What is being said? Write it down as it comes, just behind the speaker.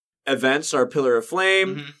events are Pillar of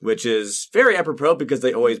Flame, which is very apropos because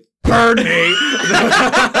they always burn me.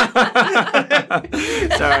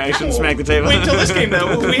 Sorry, I shouldn't smack the table. Wait till this game,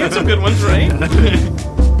 though. We had some good ones, right?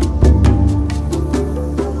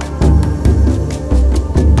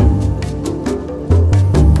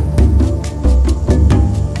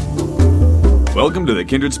 Welcome to the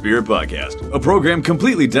Kindred Spirit Podcast, a program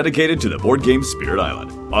completely dedicated to the board game Spirit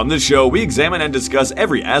Island. On this show, we examine and discuss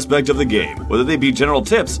every aspect of the game, whether they be general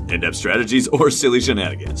tips, in-depth strategies, or silly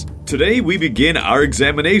shenanigans. Today, we begin our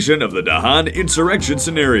examination of the Dahan Insurrection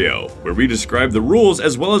scenario, where we describe the rules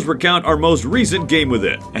as well as recount our most recent game with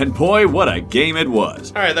it. And boy, what a game it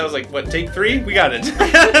was. Alright, that was like, what, take 3? We got it.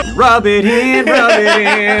 Rub it in, rub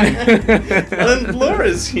it in. And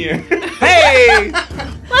Laura's here. Hey!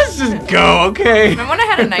 Let's just go, okay? Remember when I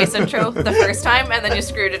had a nice intro the first time and then you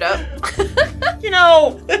screwed it up? You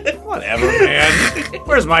know, whatever, man.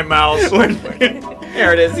 Where's my mouse?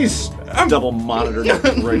 There it is. These double monitored.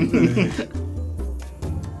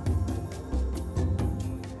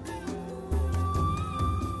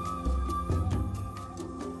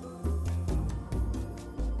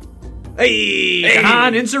 Hey,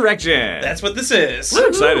 Dahan Insurrection. That's what this is. We're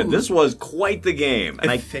excited. This was quite the game.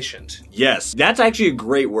 And Efficient. yes, that's actually a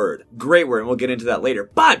great word. Great word, and we'll get into that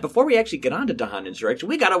later. But before we actually get on to Dahan Insurrection,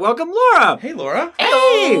 we gotta welcome Laura. Hey, Laura.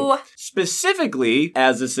 Hello. Specifically,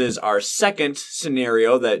 as this is our second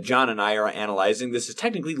scenario that John and I are analyzing, this is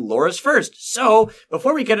technically Laura's first. So,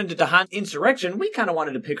 before we get into Dahan Insurrection, we kind of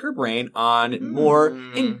wanted to pick her brain on more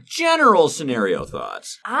in general scenario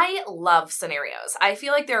thoughts. I love scenarios. I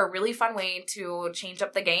feel like they're a really fun way to change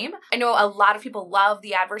up the game. I know a lot of people love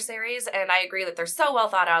the adversaries, and I agree that they're so well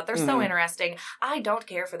thought out. They're so interesting. I don't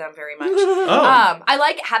care for them very much. I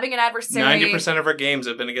like having an adversary. 90% of our games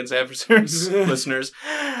have been against adversaries, listeners.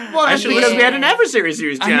 Well, that's because we had an adversary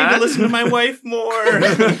series, John. I need to listen to my wife more.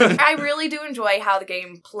 I really do enjoy how the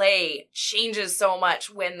gameplay changes so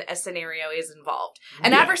much when a scenario is involved.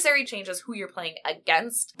 An adversary changes who you're playing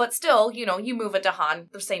against, but still, you know, you move a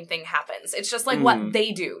Dahan, the same thing happens. It's just like what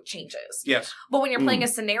they do changes. Yes. But when you're playing a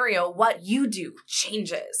scenario, what you do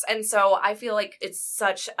changes. And so I feel like it's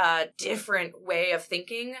such a different way of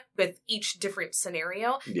thinking with each different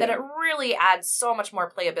scenario that it really adds so much more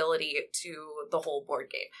playability to the whole board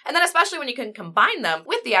game. And then especially when you can combine them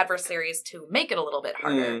with the adversaries to make it a little bit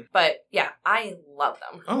harder. But yeah, I love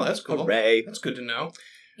them. Oh, that's cool. Hooray. That's good to know.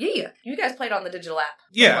 Yeah. You guys played on the digital app.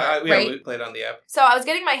 Yeah, right? We played on the app. So I was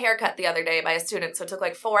getting my hair cut the other day by a student, so it took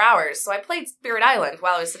like 4 hours. So I played Spirit Island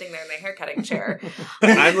while I was sitting there in the haircutting chair.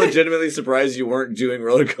 I'm legitimately surprised you weren't doing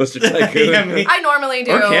Roller Coaster Tycoon. Yeah, me. I normally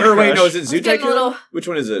do. Or wait, no, is it Zoo getting a Tycoon? little Which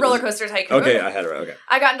one is it? Roller Coaster Tycoon. Okay, I had it right, okay.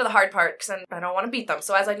 I got into the hard part because I don't want to beat them.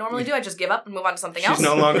 So as I normally do, I just give up and move on to something else. She's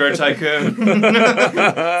no longer a tycoon. So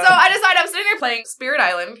I decided I'm sitting there playing Spirit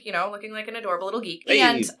Island, you know, looking like an adorable little geek. Hey.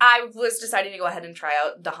 And I was deciding to go ahead and try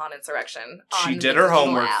out Dahan Insurrection. She on did the her digital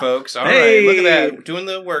homework, app. folks. All Hey. right, look at that. Doing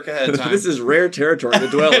the work ahead of time. This is rare territory to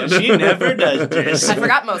dwell in. She never does this. I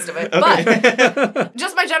forgot most of it. Okay. But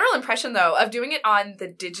just my general impression, though, of doing it on the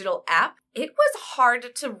digital app, it was hard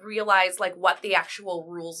to realize, like, what the actual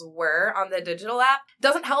rules were on the digital app.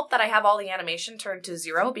 Doesn't help that I have all the animation turned to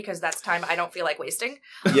 0 because that's time I don't feel like wasting.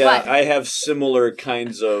 Yeah, But I have similar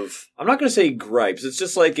kinds of, I'm not going to say gripes, it's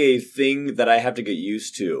just like a thing that I have to get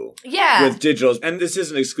used to yeah. with digitals. And this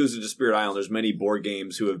isn't exclusive to Spirit Island. There's many board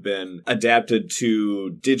games who have been adapted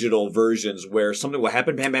to digital versions where something will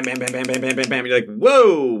happen, bam, bam, bam, bam, bam, bam, bam, bam, bam. You're like,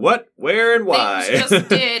 whoa, what, where, and why? Things just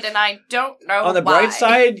did, and I don't know On the why. bright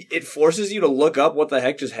side, it forces you to look up what the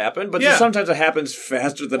heck just happened, but Yeah. just sometimes it happens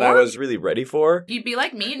faster than I Or- was really ready for. You'd be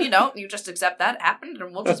like me and you don't. You just accept that happened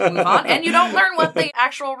and we'll just move on. And you don't learn what the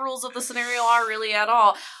actual rules of the scenario are really at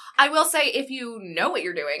all. I will say, if you know what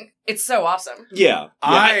you're doing, it's so awesome. Yeah.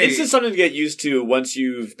 I- It's just something to get used to once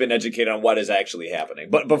you've been educated on what is actually happening.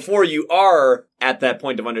 But before you are at that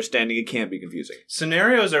point of understanding, it can be confusing.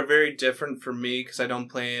 Scenarios are very different for me because I don't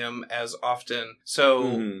play them as often.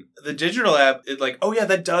 So the digital app, it's like, oh yeah,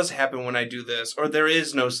 that does happen when I do this, or there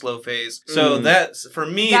is no slow phase. So that's, for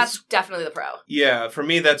me, That's definitely the pro. yeah, for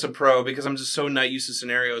me that's a pro because I'm just so not used to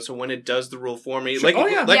scenarios. So when it does the rule for me, Sure. like Oh,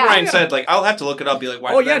 yeah. Yeah. Ryan said, like I'll have to look it up, be like,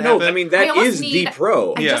 why? Oh, did yeah, that no, happen? I mean, I that almost is the need-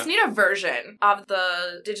 pro. I Yeah. just need a version of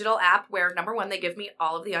the digital app where, number one, they give me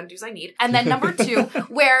all of the undos I need. And then number two,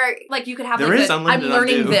 where, like, you could have, There like, is the I'm unlimited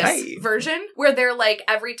learning undo. this Hey. version, where they're like,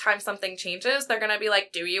 every time something changes, they're going to be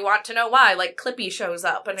like, do you want to know why? Like, Clippy shows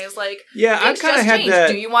up and is like, Yeah, I things kind of just had changed. that.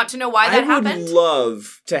 Do you want to know why that I would happened?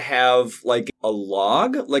 love to have, like, a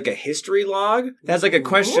log, like a history log. That has, like, a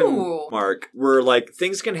question Ooh. mark where, like,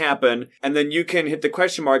 things can happen, and then you can hit the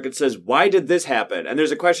question mark that says, why did this happen? And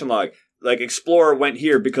there's a question log. Like, Explorer went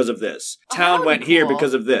here because of this. Town went here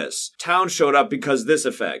because of this. Town showed up because this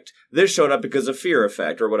effect. This showed up because of fear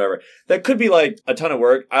effect or whatever. That could be, like, a ton of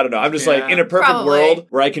work. I don't know. I'm just like, in a perfect world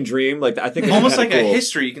where I can dream, like, I think almost like a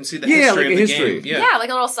history. You can see the history of the game. Yeah, like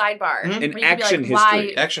a little sidebar. An action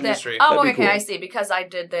history. Action history. Oh, okay, I see. Because I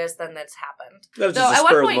did this, then this happened. That was just a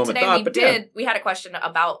spur of the moment thought, we had a question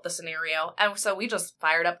about the scenario, and so we just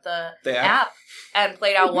fired up the app and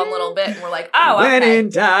played out one little bit, and we're like, oh, okay. When in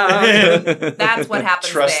town. That's what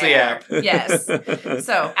happens Trust there. the app. Yes.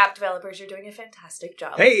 So, app developers, you're doing a fantastic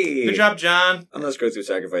job. Hey! Good job, John. Unless Growth Through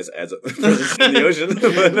Sacrifice adds up in the ocean.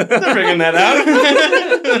 They're bringing that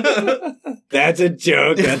out. That's a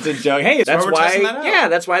joke. Hey, that's why. Yeah,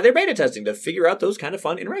 that's why they're beta testing, to figure out those kind of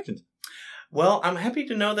fun interactions. Well, I'm happy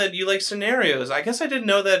to know that you like scenarios. I guess I didn't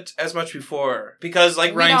know that as much before. Because,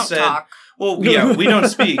 like Ryan said... Talk. Well, yeah, we don't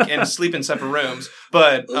speak and sleep in separate rooms,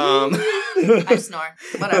 but... I snore.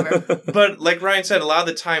 Whatever. But, like Ryan said, a lot of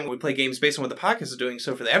the time we play games based on what the podcast is doing,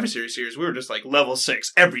 so for the Adversary series, we were just like, level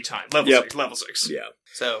 6 every time. Level 6. Yeah.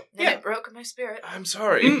 So, and it broke my spirit. I'm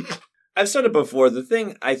sorry. I've said it before, the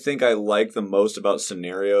thing I think I like the most about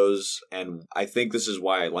scenarios, and I think this is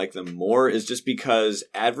why I like them more, is just because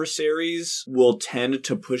adversaries will tend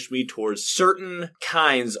to push me towards certain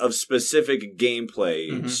kinds of specific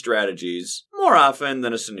gameplay strategies more often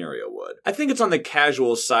than a scenario would. I think it's on the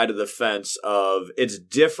casual side of the fence of it's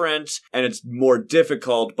different and it's more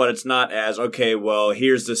difficult, but it's not as, okay, well,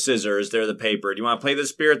 here's the scissors, they're the paper. Do you want to play the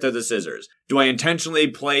spirit? They're the scissors. Do I intentionally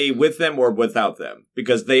play with them or without them?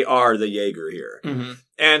 Because they are the Jaeger here.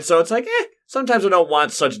 And so it's like, sometimes I don't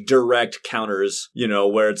want such direct counters,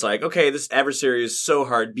 where it's like, okay, this adversary is so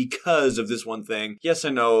hard because of this one thing. Yes, I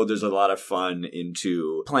know there's a lot of fun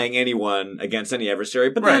into playing anyone against any adversary,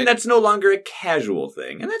 but then that's no longer a casual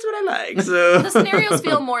thing, and that's what I like. So the scenarios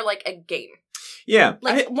feel more like a game. Yeah.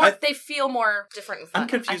 They feel more different and fun. I'm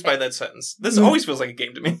confused by that sentence. This always feels like a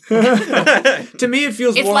game to me. To me, it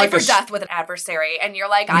feels more like it's life or death with an adversary, and you're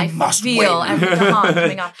like, I feel every Dahan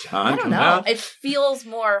coming up. I don't know. It feels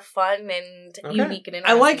more fun and unique and interesting.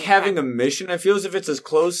 I like having a mission. I feel as if it's as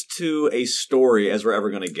close to a story as we're ever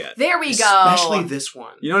going to get. There we go. Especially this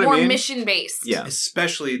one. You know what I mean? More mission-based. Yeah.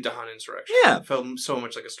 Especially Dahan Insurrection. Yeah. It felt so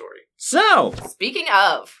much like a story. So, speaking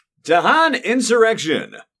of Dahan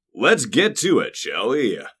Insurrection. Let's get to it, shall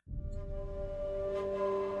we?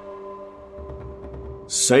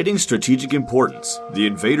 Citing strategic importance, the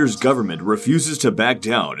invaders' government refuses to back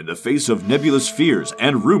down in the face of nebulous fears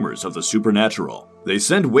and rumors of the supernatural. They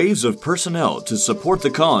send waves of personnel to support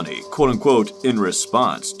the colony, quote-unquote, in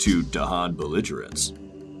response to Dahan belligerence.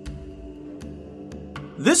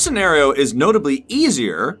 This scenario is notably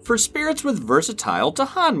easier for spirits with versatile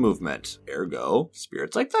Dahan movement, ergo,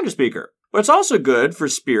 spirits like Thunderspeaker. But it's also good for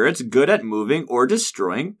spirits good at moving or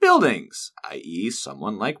destroying buildings, i.e.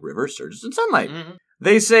 someone like River, Surges, and Sunlight.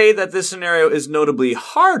 They say that this scenario is notably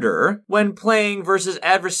harder when playing versus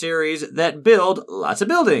adversaries that build lots of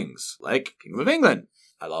buildings, like Kingdom of England.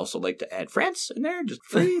 I'd also like to add France in there, just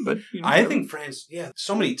free, but... I think France,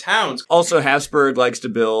 so many towns. Also, Habsburg likes to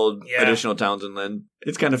build additional towns inland.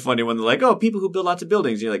 It's kind of funny when they're like, oh, people who build lots of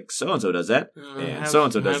buildings. And you're like, so-and-so does that. And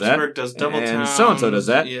so-and-so does that. Habsburg does double towns. And so-and-so does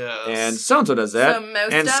that. Yes. And so-and-so does that. So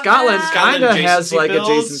most and of Scotland kind of has like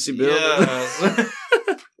builds. adjacency build. Yes.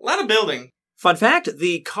 A lot of building. Fun fact,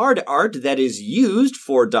 the card art that is used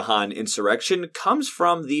for Dahan Insurrection comes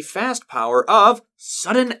from the fast power of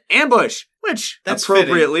Sudden Ambush, which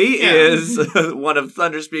appropriately is one of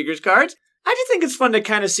Thunderspeaker's cards. I just think it's fun to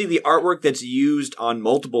kind of see the artwork that's used on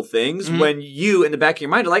multiple things when you, in the back of your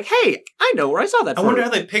mind, are like, hey, I know where I saw that from. I wonder how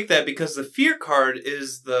they picked that, because the Fear card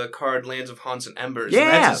is the card Lands of Haunts and Embers. Yeah.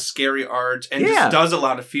 And that's a scary art and just does a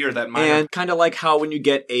lot of fear, that minor. And kind of like how when you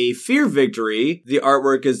get a Fear Victory, the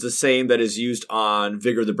artwork is the same that is used on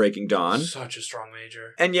Vigor of the Breaking Dawn. Such a strong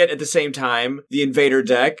major. And yet, at the same time, the Invader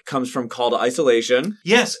deck comes from Call to Isolation.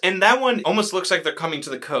 Yes, and that one almost looks like they're coming to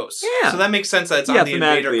the coast. Yeah. So that makes sense that it's on the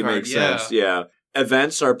Invader card. Makes sense. Yeah.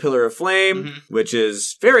 Events are Pillar of Flame, which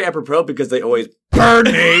is very apropos because they always burn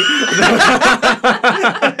me.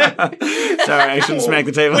 Sorry, I shouldn't smack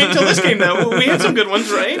the table. Wait till this game, though. We had some good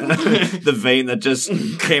ones, right? The vein that just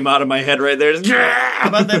came out of my head right there. How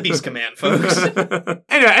about that Beast Command, folks?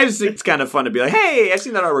 Anyway, I just think it's kind of fun to be like, hey, I've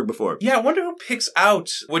seen that artwork before. Yeah, I wonder who picks out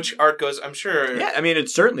which art goes, I'm sure. Yeah, I mean,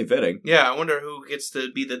 it's certainly fitting. Yeah, I wonder who gets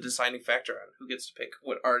to be the deciding factor on who gets to pick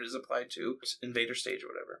what art is applied to Invader stage or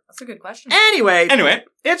whatever. That's a good question. Anyway,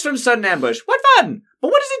 it's from Sudden Ambush. What fun! But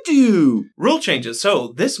what does it do? Rule changes.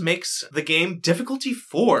 So, this makes the game difficulty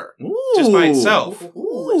 4. Ooh. just by itself.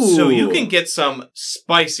 Ooh. So you can get some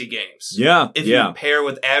spicy games. Yeah. If you pair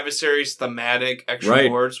with adversaries, thematic, extra Right.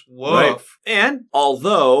 boards, woof. Right. And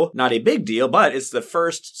although not a big deal, but it's the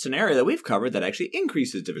first scenario that we've covered that actually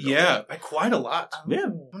increases difficulty. Yeah, by quite a lot. Yeah. I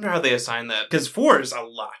wonder how they assign that. Because 4 is a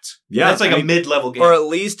lot. Yeah. That's like a mid-level game. Or at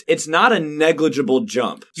least it's not a negligible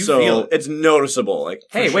jump. You so feel it. it's noticeable. Like,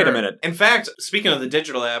 hey, For wait a sure. minute. In fact, speaking of the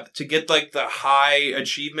digital app, to get like the high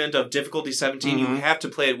achievement of difficulty 17, you have to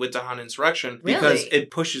play it with Dahan Insurrection because Really?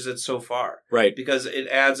 it pushes it so far. Right. Because it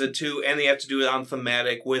adds it to, and they have to do it on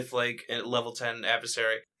thematic with like a level 10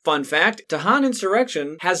 adversary. Fun fact, Dahan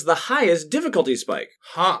Insurrection has the highest difficulty spike,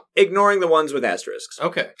 Huh. ignoring the ones with asterisks.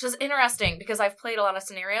 Okay. Which is interesting because I've played a lot of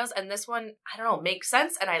scenarios and this one, I don't know, makes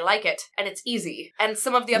sense and I like it and it's easy. And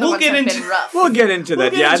some of the other We'll ones get have into- been rough. We'll get into We'll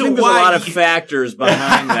that. get Yeah, I into think there's a why lot of you- factors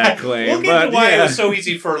behind that claim. We'll get but into why yeah. it was so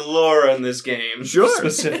easy for Laura in this game. Sure.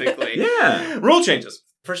 Specifically. Yeah. Rule changes.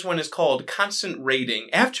 First one is called Constant Raiding.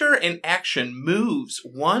 After an action moves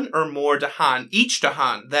one or more Dahan, each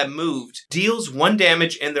Dahan that moved deals 1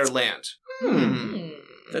 damage in their land.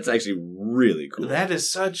 That's actually really cool. That is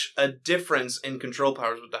such a difference in control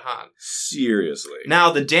powers with Dahan. Seriously. Now,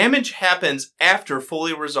 the damage happens after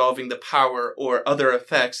fully resolving the power or other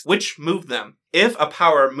effects which move them. If a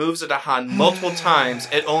power moves a Dahan multiple times,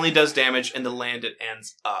 it only does damage in the land it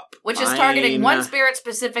ends up. Which is targeting one spirit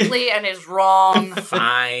specifically and is wrong.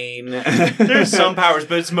 Fine. There's some powers,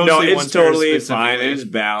 but it's mostly no, one it's spirit totally specifically. fine. It's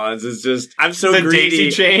balanced. It's just, I'm so The greedy.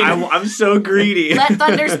 daisy chain. I'm so greedy. Let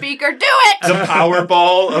Thunder Speaker do it! The power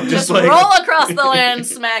ball of Just just like... roll across the land,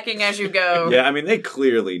 smacking as you go. Yeah, I mean, they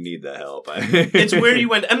clearly need the help. It's where you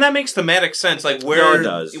went, and that makes thematic sense. Like where No, it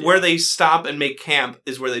does, yeah. where they stop and make camp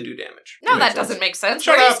is where they do damage. No, that Makes doesn't sense. make sense.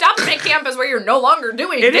 Shut Where you up. stop and make camp is where you're no longer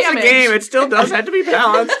doing It is damage. a game. It still does have to be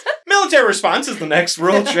balanced. Military response is the next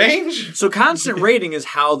rule change. So constant rating is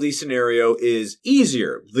how the scenario is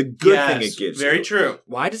easier. The good thing it gives very you. true.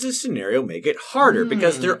 Why does this scenario make it harder?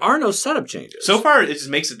 Because there are no setup changes. So far, it just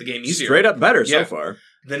makes it the game easier. Straight up better Yeah. so far.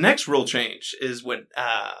 The next rule change is what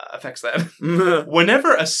affects that.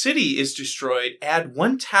 Whenever a city is destroyed, add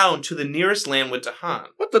 1 town to the nearest land with Dahan.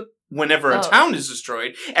 What the? Whenever a Oh. town is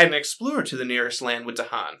destroyed, add an explorer to the nearest land with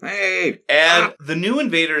Dahan. Hey. Add the new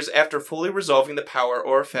invaders after fully resolving the power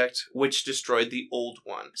or effect which destroyed the old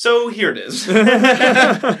one. So here it is.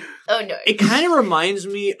 Oh, no. It kind of reminds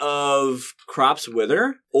me of Crops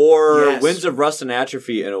Wither or Yes. Winds of Rust and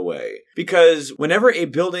Atrophy in a way. Because whenever a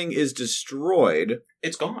building is destroyed,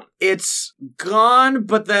 It's gone. it's gone,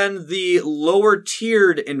 but then the lower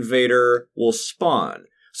tiered invader will spawn.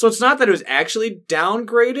 So it's not that it was actually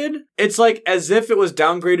downgraded. It's like as if it was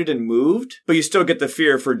downgraded and moved, but you still get the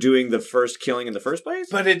fear for doing the first killing in the first place.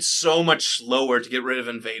 But it's so much slower to get rid of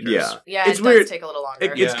invaders. Yeah. Yeah, It's it weird. does take a little longer.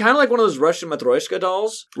 It's Yeah. kind of like one of those Russian Matryoshka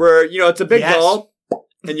dolls where, you know, it's a big Yes. doll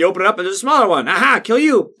and you open it up and there's a smaller one. Aha, kill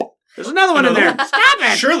you. There's another one in there. Stop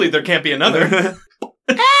it. Surely there can't be another.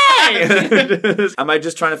 Hey! Am I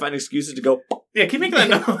just trying to find excuses to go, Yeah, keep making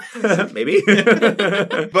that noise. maybe?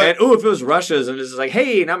 And, ooh, if it was Russia's and it's just like,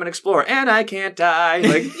 hey, and I'm an explorer and I can't die.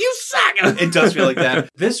 Like, you suck. It does feel like that.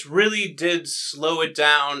 This really did slow it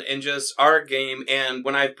down in just our game, and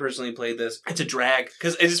when I personally played this, it's a drag,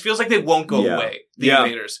 because it just feels like they won't go Yeah. away, the Yeah.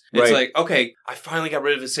 invaders. It's Right. like, okay, I finally got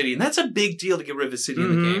rid of a city, and that's a big deal to get rid of a city in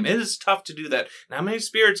the Mhm. game. It is tough to do that. Now, how many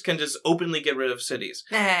spirits can just openly get rid of cities?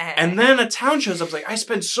 And And then a town shows up, like, I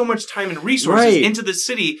spent so much time and resources Right. into the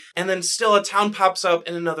city, and then still a town pops up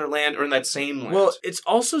in another land or in that same land. Well, it's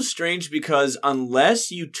also strange because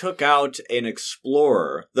unless you took out an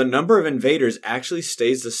explorer, the number of invaders actually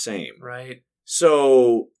stays the same. right.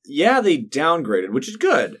 So, yeah, they downgraded, which is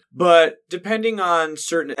good. But depending on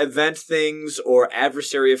certain event things or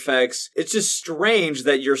adversary effects, it's just strange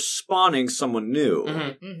that you're spawning someone new.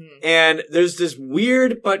 Mhm. And there's this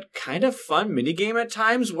weird but kind of fun minigame at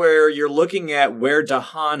times where you're looking at where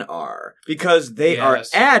Dahan are. Because they are Yes.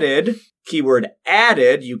 added, keyword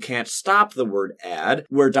added, you can't stop the word add,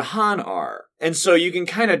 where Dahan are. And so you can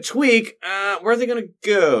kind of tweak, where are they going to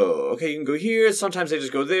go? Okay, you can go here, sometimes they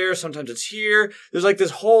just go there, sometimes it's here. There's like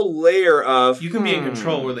this whole layer of... You can be in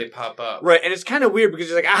control where they pop up. Right, and it's kind of weird because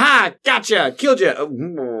you're like, aha, gotcha, killed you.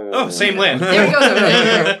 Oh, same land. There he goes over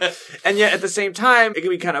there. And yet at the same time, it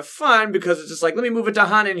can be kind of fun because it's just like, let me move a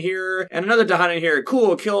Dahan in here and another Dahan in here.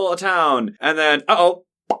 Cool, kill a town. And then, uh-oh,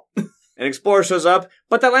 an explorer shows up,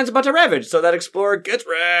 but that land's about to ravage, so that explorer gets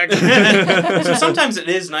wrecked. So sometimes it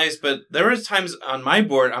is nice, but there is times on my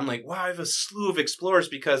board I'm like, wow, I have a slew of explorers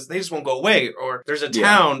because they just won't go away. Or there's a Yeah.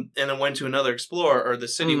 town and it went to another explorer, or the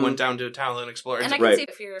city Mhm. went down to a town and an explorer. And It's- I can Right. see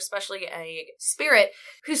if you're especially a spirit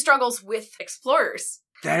who struggles with explorers.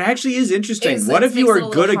 That actually is interesting. It What if you makes it are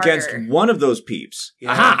a good little against harder. one of those peeps?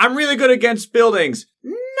 Yeah. Aha, I'm really good against buildings.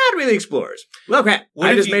 Not really explorers. Well, crap. What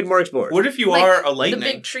I if just you- made more explorers. What if you Like, are a lightning? The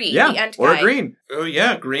big tree, yeah, the ant or guy. a green. Oh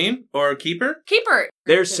yeah, green or a keeper. Keeper.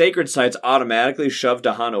 Their sacred sites automatically shove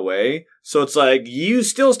Dahan away. So it's like, you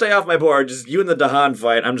still stay off my board. Just you and the Dahan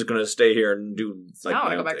fight. I'm just going to stay here and do like Now I my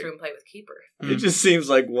want to own go back thing. through and play with Keeper. It just seems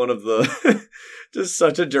like one of the, just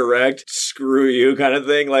such a direct screw you kind of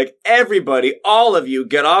thing. Like, everybody, all of you,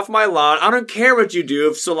 get off my lawn. I don't care what you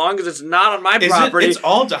do, so long as it's not on my property. It's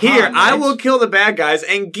all Dahan. Here, I right? will kill the bad guys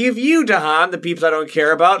and give you, Dahan, the peeps I don't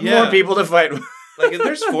care about, Yeah. more people to fight with. Like, if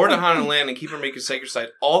there's 4 Dahan in land and Keeper make a sacred site,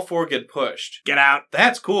 all 4 get pushed. Get out.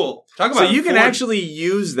 That's cool. Talk So about you can 4 actually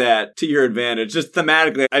use that to your advantage. Just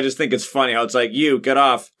thematically, I just think it's funny how it's like, you, get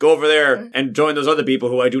off, go over there, and join those other people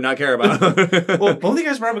who I do not care about. Well, both of you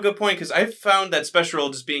guys brought up a good point, because I found that special role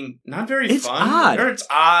just being not very It's fun. odd. Or it's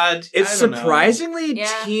odd. It's I don't know. surprisingly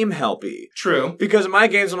Yeah. team-helpy. True. Because in my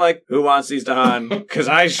games, I'm like, who wants these Dahan? Because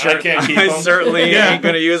I can't keep 'em. certainly Yeah. ain't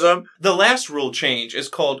going to use them. The last rule change is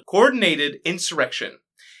called Coordinated Insurrection.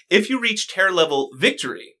 If you reach terror level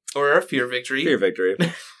victory, or a fear victory, Fear victory.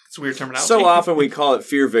 it's a weird terminology. So often we call it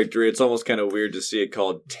fear victory. It's almost kind of weird to see it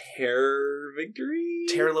called terror victory.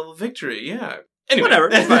 Terror level victory, yeah. Anyway. Whatever.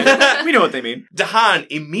 It's fine. We know what they mean. Dahan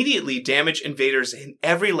immediately damage invaders in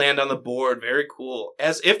every land on the board. Very cool.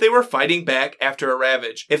 As if they were fighting back after a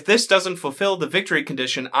ravage. If this doesn't fulfill the victory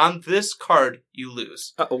condition on this card, you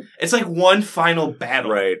lose. Uh-oh. It's like one final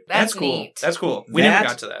battle. Right. That's That's cool. neat. That's cool. We That never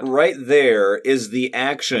got to that. right there is the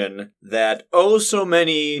action that so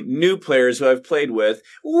many new players who I've played with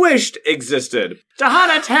wished existed.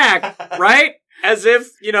 Dahan attack, right? As if,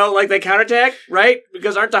 like they counterattack, right?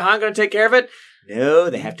 Because aren't Dahan going to take care of it? No,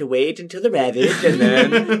 they have to wait until the ravage, and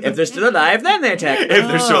then if they're still alive, then they attack. If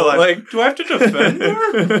they're still alive. Like, Do I have to defend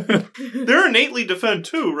her? They're innately defend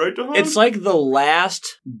too, right, Dahan? it's like the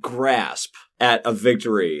last grasp at a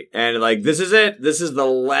victory, and like this is it. This is the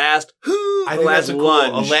last. I the think last that's a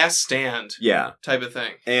lunge. a last stand Yeah, type of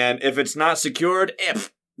thing. and if it's not secured,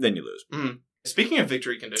 then you lose. Mm. Speaking of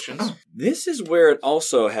victory conditions, This is where it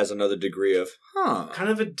also has another degree of, kind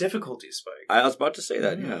of a difficulty spike. I was about to say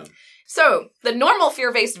that, yeah. So, the normal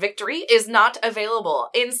fear-based victory is not available.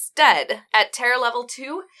 Instead, at terror level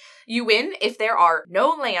 2, you win if there are no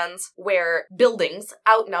lands where buildings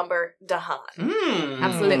outnumber Dahan.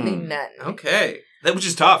 Absolutely none. Okay. That which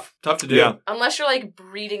is tough. Tough to do. Yeah. Unless you're like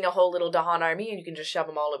breeding a whole little Dahan army and you can just shove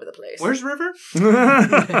them all over the place. Where's River?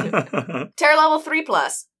 Terror level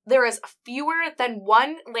 3+. There is fewer than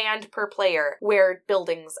 1 land per player where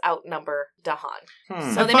buildings outnumber Dahan.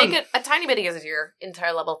 So they Fun. make it a tiny bit easier in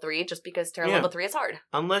Terror level 3 just because Terror Yeah. level 3 is hard.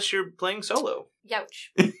 Unless you're playing solo.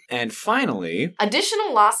 Youch. And finally,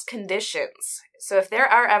 Additional lost conditions. So if there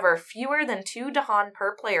are ever fewer than 2 Dahan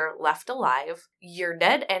per player left alive, you're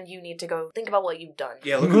dead and you need to go think about what you've done.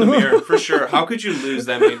 Yeah, look in the mirror, for sure. How could you lose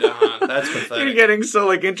that many Dahan? That's you're pathetic. getting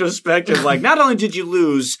so introspective. Like, not only did you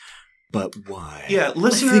lose, but why? Yeah,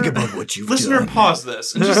 listener. Think about what you've Listener, done. pause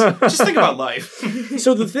this and just think about life.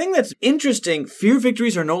 So the thing that's interesting, fear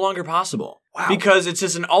victories are no longer possible. Wow. Because it's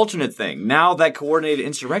just an alternate thing. Now that coordinated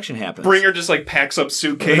insurrection happens. Bringer just packs up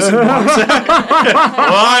suitcase and walks out.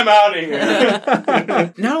 Well, I'm out of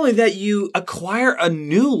here. Not only that, you acquire a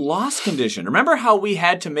new loss condition. Remember how we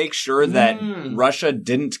had to make sure that Russia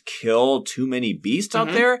didn't kill too many beasts out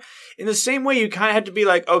there? In the same way, you kind of had to be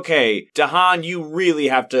like, okay, Dahan, you really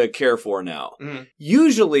have to care for now.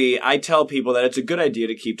 Usually, I tell people that it's a good idea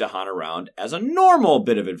to keep Dahan around as a normal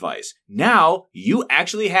bit of advice. Now, you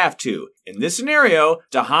actually have to. In this scenario,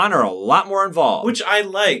 Dahan are a lot more involved. Which I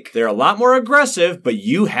like. They're a lot more aggressive, but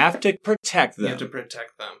you have to protect them. You have to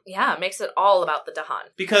protect them. Yeah, it makes it all about the Dahan.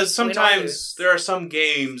 Because We don't sometimes lose. there are some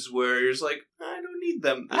games where you're just like, I don't need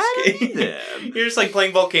them this I don't game. need them. You're just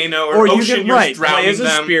playing Volcano or Or you Ocean, can you're play drowning as a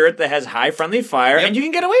them. spirit that has high friendly fire, Yep. and you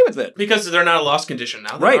can get away with it. Because they're not a lost condition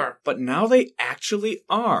now. They Right, are. but now they actually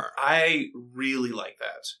are. I really like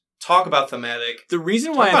that. Talk about thematic. The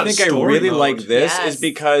reason Talk why I about think I story really mode. like this Yes. is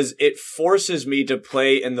because it forces me to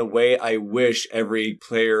play in the way I wish every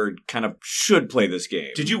player kind of should play this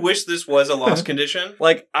game. Did you wish this was a lost condition?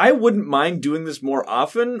 Like, I wouldn't mind doing this more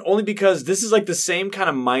often, only because this is the same kind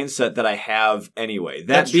of mindset that I have anyway. That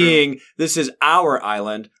That's being, this is our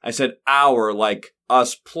island. I said our,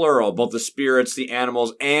 us plural, both the spirits, the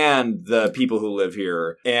animals, and the people who live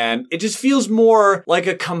here. And it just feels more like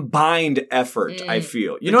a combined effort, I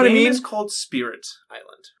feel. You know what I mean? It's called Spirit Island.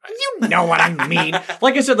 You know what I mean.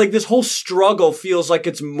 Like I said, like this whole struggle feels like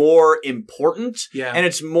it's more important and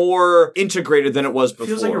it's more integrated than it was before.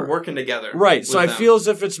 Feels like you're working together. Right. So I feel as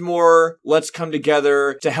if it's more, let's come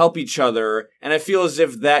together to help each other. And I feel as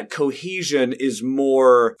if that cohesion is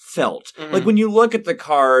more felt. Like when you look at the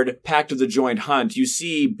card, Pact of the Joint Hunt, you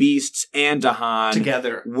see Beasts and Dahan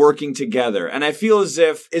together, working together. And I feel as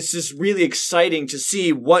if it's just really exciting to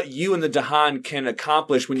see what you and the Dahan can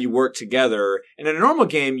accomplish when you work together. And in a normal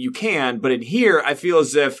game, you can, but in here, I feel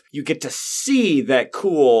as if you get to see that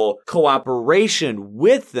cool cooperation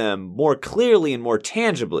with them more clearly and more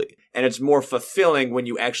tangibly. And it's more fulfilling when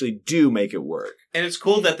you actually do make it work. And it's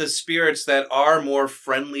cool that the spirits that are more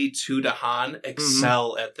friendly to Dahan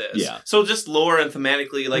excel at this. Yeah. So just lore and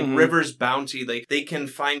thematically, like River's bounty, they can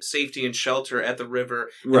find safety and shelter at the river,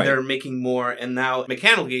 and they're making more. And now,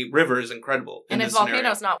 mechanically, River is incredible. And if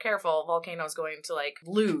Volcano's not careful, Volcano's going to, like,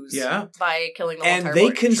 lose by killing the whole entire And they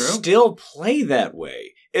board. can still play that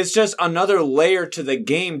way. It's just another layer to the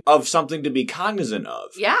game of something to be cognizant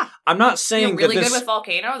of. Yeah. I'm not saying You're really that this... good with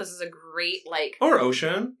Volcano. This is a great, like... Or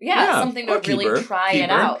Ocean. Yeah, something to really try it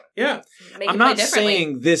out. Yeah. I'm not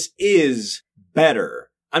saying this is better.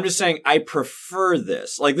 I'm just saying I prefer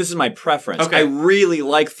this. Like, this is my preference. Okay. I really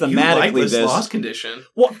like thematically you like this this. Lost Condition.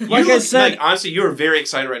 Well, like I said... Like, honestly, you're very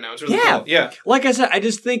excited right now. It's really cool. Yeah. Like I said, I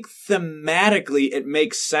just think thematically it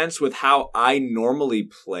makes sense with how I normally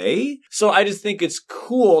play. So I just think it's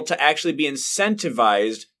cool to actually be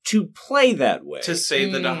incentivized to play that way. To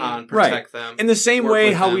save the Dahan, protect them. In the same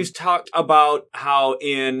way how we've talked about how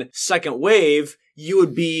in Second Wave, you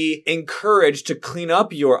would be encouraged to clean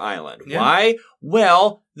up your island. Yeah. Why?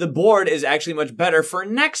 Well, the board is actually much better for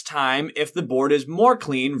next time if the board is more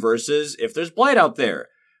clean versus if there's blight out there.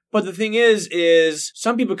 But the thing is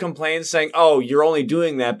some people complain saying, oh, you're only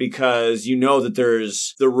doing that because you know that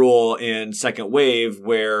there's the rule in Second Wave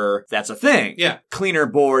where that's a thing. Yeah. Cleaner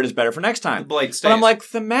board is better for next time. The blight stays. But I'm like,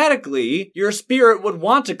 thematically, your spirit would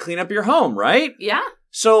want to clean up your home, right? Yeah.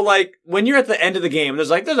 So, like, when you're at the end of the game,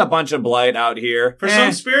 there's a bunch of blight out here. For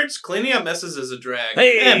some spirits, cleaning up messes is a drag.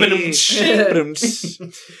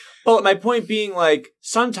 Well, my point being, like,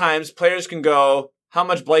 sometimes players can go, how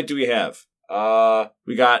much blight do we have?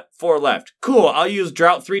 We got 4 left. Cool, I'll use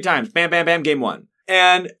drought 3 times. Bam, bam, bam, game 1.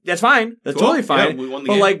 And that's fine. That's totally fine. Yeah, we won the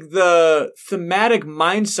but game. like the thematic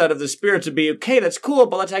mindset of the spirits would be, okay, that's cool,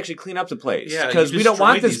 but let's actually clean up the place. Yeah, because we don't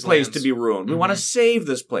want this place lands to be ruined. We want to save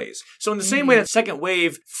this place. So in the same way that Second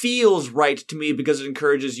Wave feels right to me because it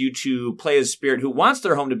encourages you to play as a spirit who wants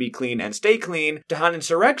their home to be clean and stay clean, Dahan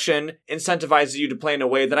Insurrection incentivizes you to play in a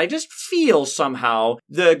way that I just feel somehow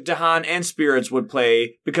the Dahan and spirits would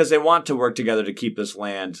play because they want to work together to keep this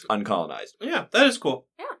land uncolonized. Yeah, that is cool.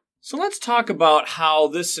 Yeah. So let's talk about how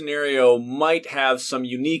this scenario might have some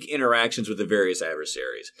unique interactions with the various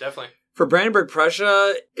adversaries. Definitely. For Brandenburg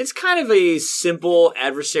Prussia, it's kind of a simple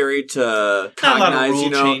adversary to cognize. Not a lot of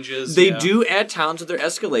rule changes. They do add towns to their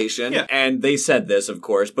escalation, and they said this, of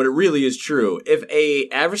course, but it really is true. If a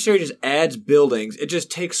adversary just adds buildings, it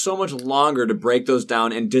just takes so much longer to break those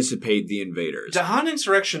down and dissipate the invaders. Dahan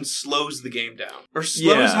Insurrection slows the game down, or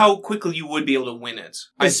slows how quickly you would be able to win it.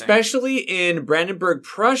 Especially in Brandenburg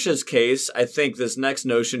Prussia's case, I think this next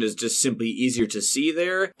notion is just simply easier to see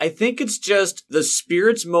there. I think it's just the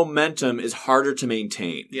spirit's momentum is harder to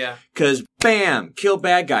maintain. Yeah. Because, bam, kill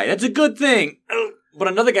bad guy. That's a good thing. But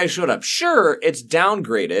another guy showed up. Sure, it's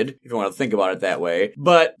downgraded, if you want to think about it that way,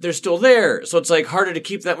 but they're still there. So it's like harder to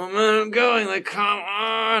keep that momentum going. Like, come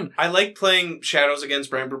on. I like playing Shadows against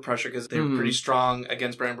Brandenburg Prussia because they were pretty strong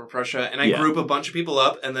against Brandenburg Prussia. And I group a bunch of people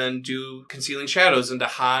up and then do Concealing Shadows and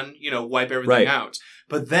Dahan, wipe everything out.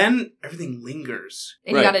 But then everything lingers.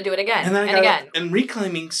 And you gotta do it again. And again. And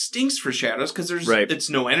reclaiming stinks for Shadows because it's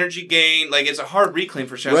no energy gain. Like, it's a hard reclaim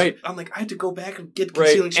for Shadows. Right. I'm like, I had to go back and get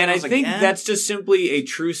Concealing Shadows And I think that's just simply a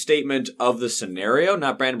true statement of the scenario,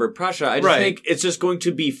 not Brandenburg Prussia. I just think it's just going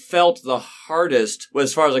to be felt the hardest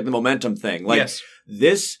as far as like the momentum thing. Like,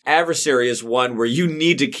 this adversary is one where you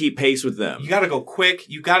need to keep pace with them. You gotta go quick.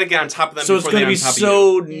 You gotta get on top of them. So it's going to be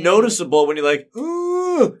so noticeable when you're like,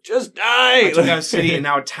 ooh, just die. I took out a city and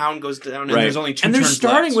now a town goes down and there's only 2 turns And they're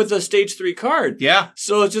starting left. with a stage 3 card. Yeah.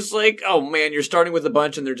 So it's just like, oh man, you're starting with a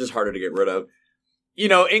bunch and they're just harder to get rid of.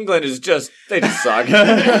 England is they just suck.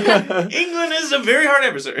 England is a very hard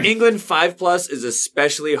adversary. England 5+ is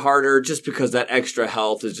especially harder just because that extra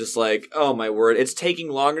health is just oh my word, it's taking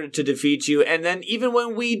longer to defeat you. And then even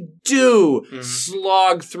when we do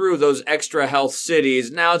slog through those extra health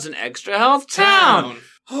cities, now it's an extra health town.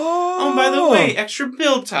 Oh, by the way, extra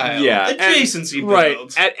build tile. Yeah. Adjacency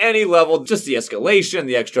builds. Right. At any level, just the escalation,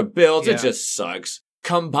 the extra builds, Yeah. it just sucks.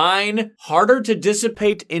 Combine harder to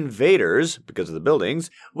dissipate invaders, because of the buildings,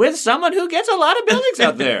 with someone who gets a lot of buildings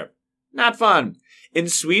out there. Not fun. In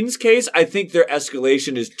Sweden's case, I think their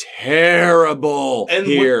escalation is terrible And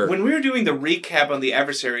here. when we were doing the recap on the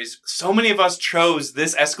adversaries, so many of us chose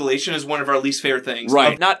this escalation as one of our least favorite things.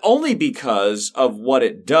 Right. Not only because of what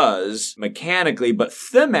it does mechanically, but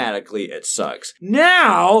thematically it sucks.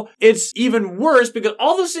 Now, it's even worse because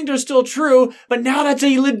all those things are still true, but now that's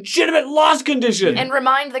a legitimate loss condition. And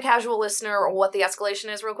remind the casual listener what the escalation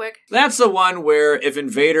is real quick. That's the one where if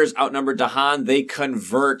invaders outnumber Dahan, they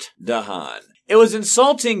convert Dahan. It was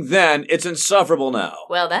insulting then, it's insufferable now.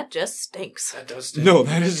 Well, that just stinks. That does stink. No,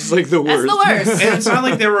 that is just the worst. That's the worst. And it's not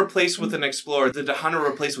like they were replaced with an explorer. The Dahan are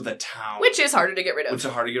replaced with a town. Which is harder to get rid of. Which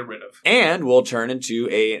is hard to get rid of. And we'll turn into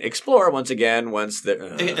an explorer once again once the...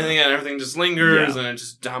 And again, everything just lingers and it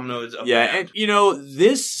just dominoes up. Yeah, and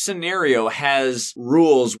this scenario has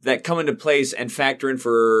rules that come into place and factor in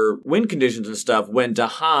for win conditions and stuff when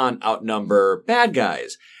Dahan outnumber bad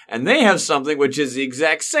guys. And they have something which is the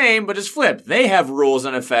exact same, but is flipped. They have rules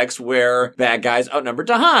and effects where bad guys outnumber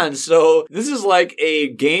Dahan. So this is like a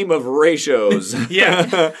game of ratios.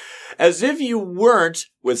 Yeah. As if you weren't,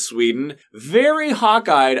 with Sweden, very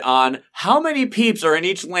hawk-eyed on how many peeps are in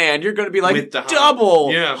each land. You're going to be like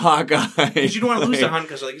double hawk-eyed. Because you don't want to lose Dahan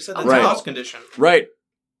because, like you said, that's Right. a loss condition. Right.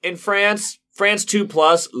 In France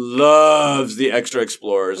 2+ loves the extra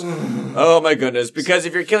explorers. Oh my goodness. Because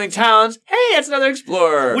if you're killing towns, hey, it's another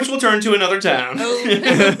explorer. Which will turn to another town.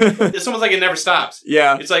 It's almost like it never stops.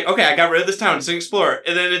 Yeah. It's like, okay, I got rid of this town, it's an explorer.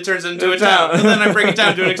 And then it turns into a town. And then I bring it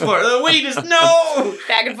down to an explorer. Wait, no!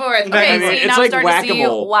 Back and forth. Back Okay, and forth. see, It's now I'm like starting to see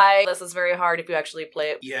whack-a-mole. why this is very hard if you actually play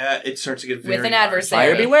it. Yeah, it starts to get very With an hard. adversary.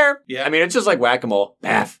 Buyer beware. Yeah. I mean, it's just like whack-a-mole.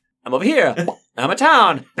 Baff. I'm over here. Now I'm a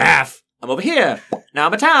town. Baff. I'm over here. Now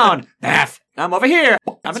I'm a town. Baff. Now I'm over here.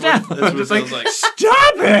 I'm a town. That's what it Just feels like.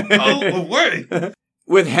 Stop it! Oh, away!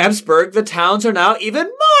 With Habsburg, the towns are now even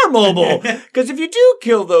more mobile. Because if you do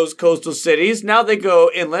kill those coastal cities, now they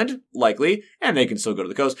go inland, likely, and they can still go to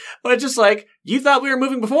the coast. But it's just like, you thought we were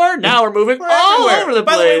moving before? Now we're moving all everywhere. over the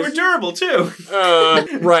By place. the way, we're durable, too.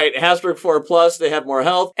 Right. Habsburg 4+, they have more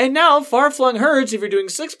health. And now, far-flung herds, if you're doing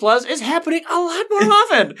 6+, is happening a lot more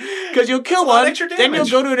often. Because you'll kill lot of one, extra then you'll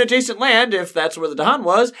damage. go to an adjacent land, if that's where the Dahan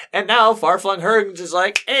was, and now far-flung herds is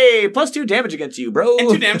like, hey, +2 damage against you, bro. And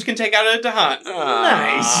 2 damage can take out a Dahan.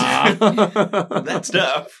 Nice. That's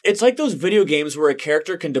tough. It's like those video games where a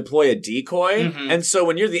character can deploy a decoy, Mhm. and so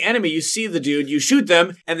when you're the enemy, you see the dude, you shoot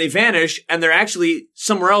them, and they vanish, and they're actually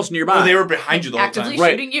somewhere else nearby. Oh, they were behind you the whole Actively time.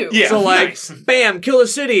 Right. shooting you. Yeah. So like, nice. bam, kill a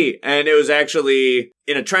city, and it was actually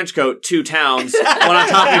in a trench coat, 2 towns, one on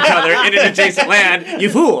top of each other in an adjacent land. You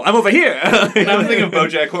fool! I'm over here. And I was thinking of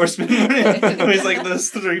BoJack Horseman. Where he's like those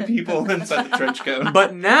 3 people inside the trench coat.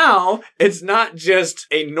 But now, it's not just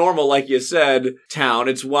a normal, like you said, town.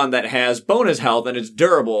 It's one that has bonus health and it's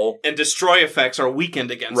durable. And destroy effects are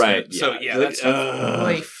weakened against Right, it. So, yeah, Like, that's tough.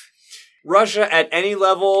 Oif. Russia, at any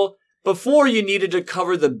level, before you needed to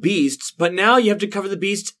cover the beasts, but now you have to cover the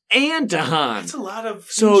beasts and Dahan. That's a lot of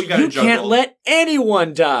things So gotta you can't juggle. let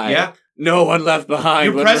anyone die. Yeah. No one left behind.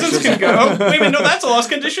 Your when presence Russia's- can go. Wait a minute, no, that's a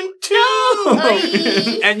lost condition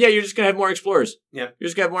too. And yeah, you're just gonna have more explorers. Yeah. You're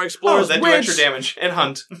just gonna have more Oh, explorers, that do which- extra damage and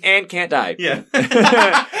hunt. and can't die. Yeah.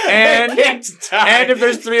 And- Can't die. And if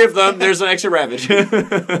there's 3 of them, there's an extra ravage.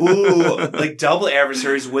 Ooh, like double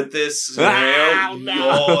adversaries with this scenario. Oh,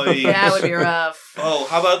 no. Yoy. That would be rough. Oh,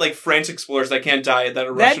 how about like French explorers that can't die that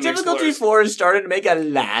are That Russian difficulty explorers? 4 is starting to make a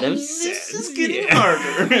lot of This sense. is getting Yeah.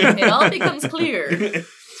 harder. It all becomes clear.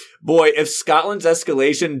 Boy, if Scotland's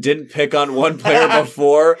escalation didn't pick on one player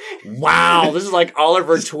before, wow, this is like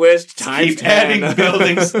Oliver Twist times Keep 10. adding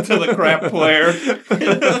buildings to the crap player.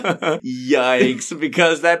 Yikes,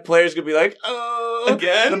 because that player's gonna be like, oh,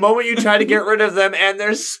 Again? the moment you try to get rid of them and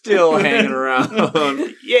they're still hanging around.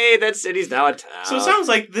 Yay, that city's now a town. So it sounds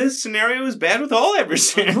like this scenario is bad with all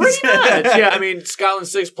adversaries. Pretty much, yeah. I mean, Scotland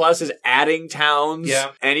 6+ is adding towns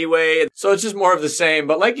anyway, so it's just more of the same.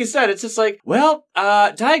 But like you said, it's just like, well,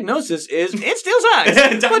 diagnosis is, it still sucks,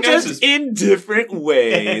 but Diagnosis. just in different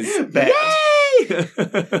ways. Bad.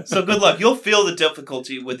 So good luck. You'll feel the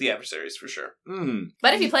difficulty with the adversaries for sure.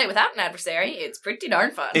 But if you play it without an adversary, it's pretty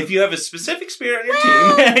darn fun. If you have a specific spirit on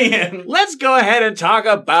your team. Let's go ahead and talk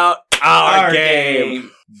about our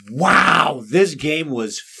game. Wow, this game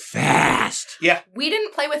was fast. Yeah. We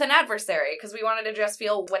didn't play with an adversary because we wanted to just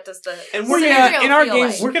feel what does the And scenario in our feel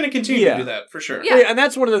games, like. We're going to continue to do that, for sure. Yeah. And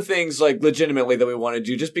that's one of the things, like, legitimately that we want to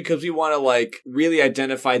do, just because we want to, like, really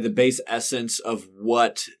identify the base essence of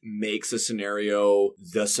what makes a scenario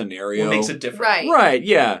the scenario. What makes it different. Right,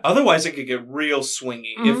 yeah. Otherwise, it could get real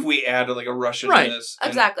swingy if we add, like, a Russian to this.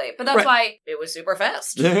 Exactly. But that's why it was super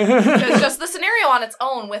fast. It's just the scenario on its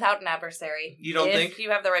own without an adversary. You don't think? If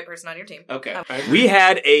you have the right person on your team. Okay. We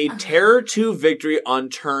had a Terror 2 victory on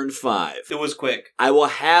turn 5. It was quick. I will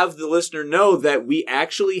have the listener know that we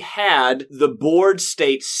actually had the board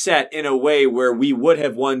state set in a way where we would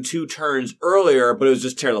have won 2 turns earlier, but it was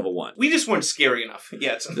just Terror level 1. We just weren't scary enough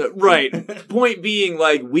yet. Right. Point being,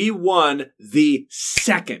 like, we won the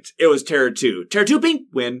second it was Terror 2. Terror 2 being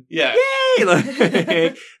win. Yeah. Yay!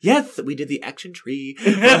 Like, yes, we did the action tree.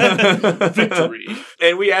 Victory.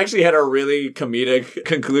 And we actually had a really comedic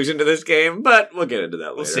conclusion to this game, but we'll get into that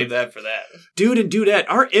later. We'll save that for that. Dude and Dudette,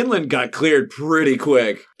 our inland got cleared pretty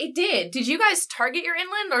quick. It did. Did you guys target your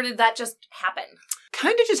inland or did that just happen?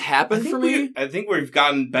 Kind of just happened for me. I think we've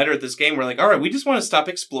gotten better at this game. We're like, all right, we just want to stop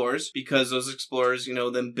explorers because those explorers,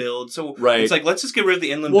 then build. So it's like, let's just get rid of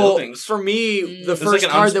the inland buildings. For me, the There's first like an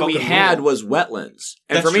card that we unspoken had rule. was wetlands.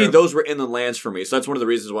 And That's for me, true. those were inland lands for me. So that's one of the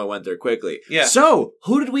reasons why I went there quickly. Yeah. So,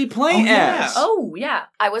 who did we play as? Oh, yeah.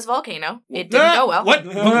 I was Volcano. It didn't go well. What?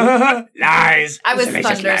 Lies. I was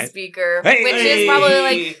Salacious Thunder lies. Speaker, Hey! which is probably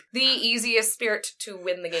like the easiest spirit to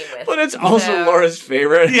win the game with. But it's also So- Laura's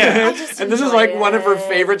favorite. Yeah. I just And this is enjoy like one of her it.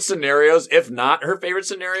 favorite scenarios, if not her favorite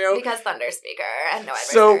scenario. Because Thunder Speaker and no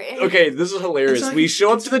So, adversary. okay, this is hilarious. It's like- We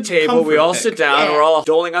show up to the table, we comfort all pick. sit down, Yeah. we're all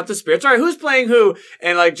doling out the spirits. All right, who's playing who?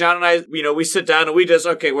 And like John and I, we sit down and we just,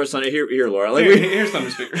 okay, where's Thunder? Here, Laura. Like, Here's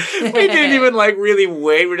Thunder Speaker. we didn't even like really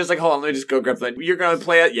wait. We're just like, hold on, let me just go grab that. You're going to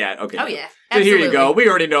play it? Yeah, okay. Oh, yeah. Then here you go. Absolutely. We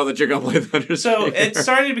already know that you're going to play Thunder. So Speaker. it's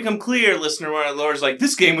starting to become clear, listener, where Laura's like,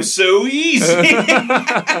 this game was so easy.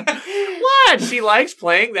 What? She likes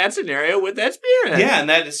playing that scenario with that spirit. Yeah, and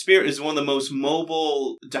that spirit is one of the most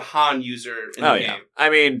mobile Dahan user in the game. I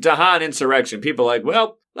mean, Dahan Insurrection. People are like,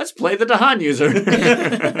 well, let's play the Dahan user.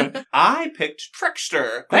 I picked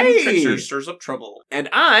Trickster. Hey! Trickster stirs up trouble. And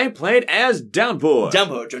I played as Downpour.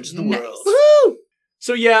 Dumbo judges the Nice. world. Woo!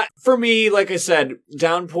 So yeah, for me, like I said,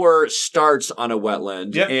 Downpour starts on a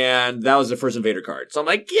wetland, Yep. and that was the first invader card. So I'm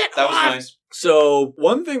like, get That was off! nice. So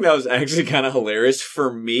one thing that was actually kind of hilarious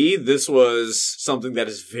for me, this was something that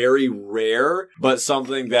is very rare, but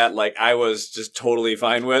something that like I was just totally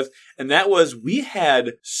fine with. And that was we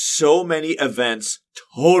had so many events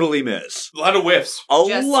totally miss. A lot of whiffs. A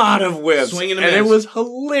Just lot of whiffs. swing and a and it miss. was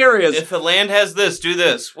hilarious. If the land has this, do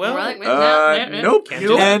this. Well, We're like, Nope. Can't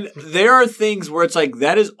do that. And there are things where it's like,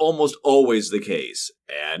 that is almost always the case.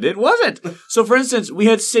 And it wasn't. So for instance, we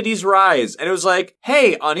had Cities Rise, and it was like,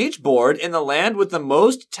 hey, on each board in the land with the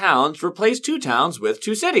most towns, replace 2 towns with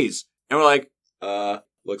 2 cities. And we're like,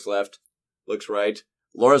 looks left, looks right.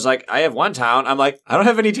 Laura's like, I have 1 town. I'm like, I don't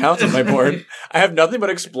have any towns on my board. I have nothing but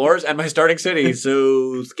explorers and my starting city,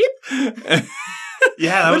 so skip.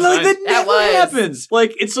 yeah, that But was like, nice. that never was. happens.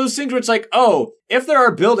 Like, it's those things where it's like, oh, if there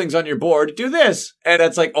are buildings on your board, do this. And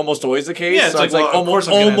that's like almost always the case. Yeah, it's so like, it's like well, of course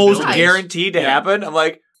I'm gonna have almost buildings. guaranteed to Yeah. happen. I'm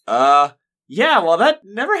like, yeah, well, that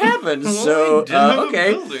never happened. Well, So, I didn't have a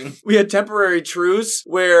okay. building. We had temporary truce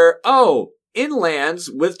where, in lands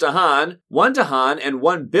with Dahan, 1 Dahan and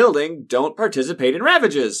 1 building don't participate in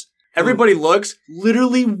ravages. Everybody looks,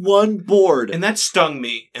 literally 1 board. And that stung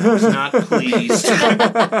me, and I was not pleased.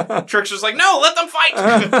 Trickster's like, no, let them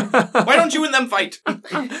fight! Why don't you and them fight?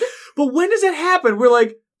 But when does it happen? We're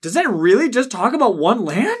like, does that really just talk about 1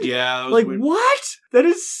 land? Yeah, that was Like, weird. what? That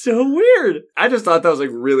is so weird. I just thought that was like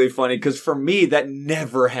really funny because for me, that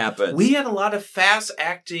never happens. We had a lot of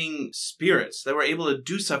fast-acting spirits that were able to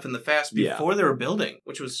do stuff in the fast before they were building,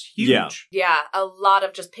 which was huge. Yeah. Yeah, a lot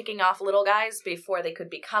of just picking off little guys before they could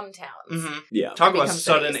become towns. Mm-hmm. Yeah. Talk about Become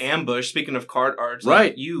sudden cities. ambush. Speaking of card arts,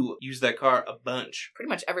 Right. like, you use that card a bunch. Pretty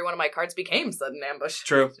much every one of my cards became sudden ambush.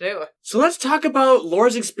 True. Too. So let's talk about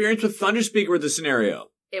Laura's experience with Thunder Speaker with the scenario.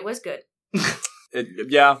 It was good.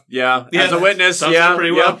 Yeah. Yeah, As a witness, sounds yeah.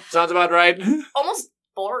 pretty well. Yep, sounds about right. Almost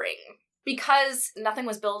boring. because nothing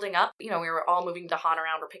was building up, we were all moving Dahan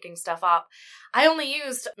around, we're picking stuff up, I only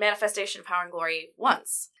used Manifestation of Power and Glory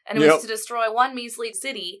once. And it was to destroy one measly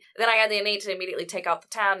city. Then I had the innate to immediately take out the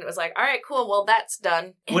town. And it was like, all right, cool, well, that's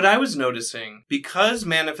done. What I was noticing, because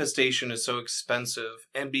Manifestation is so expensive,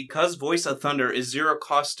 and because Voice of Thunder is 0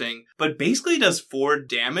 costing, but basically does 4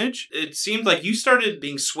 damage, it seemed like you started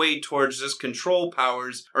being swayed towards just control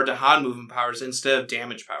powers or Dahan movement powers instead of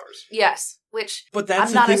damage powers. Yes. But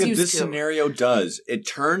that's I'm not the as thing that used this to. scenario does. It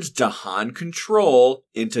turns Dahan control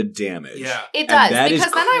into damage. Yeah. It does, that is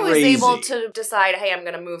because then I was able crazy. to decide, hey, I'm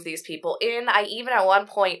going to move these people in. I even at one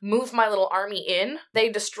point moved my little army in. They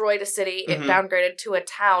destroyed a city. It downgraded to a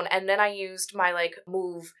town. And then I used my,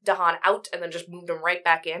 move Dahan out and then just moved them right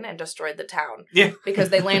back in and destroyed the town. Yeah. Because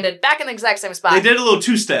they landed back in the exact same spot. They did a little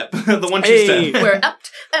 2-step. The 1 2-step. We're up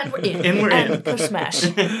and we're in. And we're in. Push smash.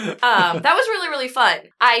 That was really, really fun.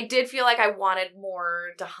 I did feel like I wanted more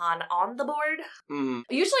Dahan on the board.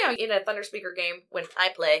 Usually in a Thunder Speaker game, when I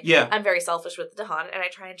play, I'm very selfish with the Dahan, and I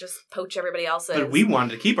try and just poach everybody else's. But we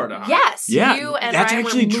wanted to keep our Dahan. Yes. Yeah, You and that's Ryan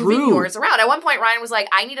actually were moving true. yours around. At one point, Ryan was like,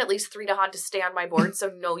 I need at least 3 Dahan to stay on my board,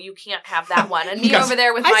 so no, you can't have that one. And me Because over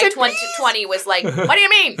there with I my said, 20 was like, what do you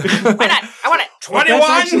mean? Why not? I want it. 21! That's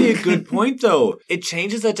actually a good point, though. It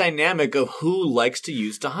changes the dynamic of who likes to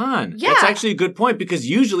use Dahan. Yeah. That's actually a good point, because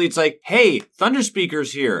usually it's like, hey, Thunder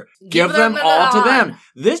Speaker's here. Give them them the all to Dahan. them.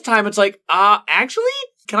 This time it's like, actually,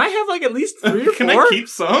 can I have at least 3 or 4? Can I keep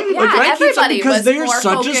some? Yeah, can I keep some? everybody Because was they're more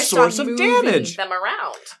such a focused source on of moving damage. them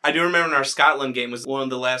around. I do remember in our Scotland game was one of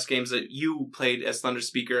the last games that you played as Thunder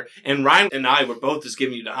Speaker, and Ryan and I were both just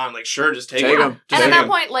giving you Dahan, sure, just take Take him. 'em. Just And at take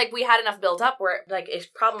that 'em. point, we had enough built up where, it's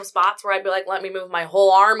problem spots where I'd be like, let me move my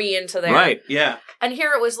whole army into there. Right. Yeah. And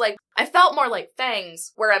here it was I felt more like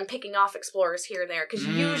Fangs, where I'm picking off explorers here and there, because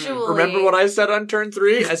usually... Remember what I said on turn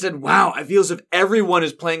 3? I said, wow, I feel as if everyone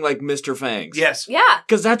is playing like Mr. Fangs. Yes. Yeah.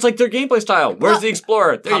 Because that's their gameplay style. Where's the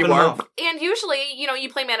Explorer? There Popping you are. off. And usually, you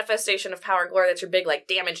play Manifestation of Power and Glory, that's your big,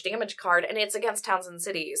 damage card, and it's against towns and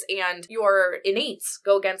cities. And your innates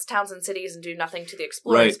go against towns and cities and do nothing to the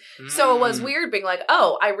explorers. Right. So it was weird being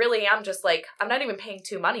I really am just I'm not even paying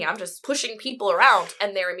 2 money, I'm just pushing people around,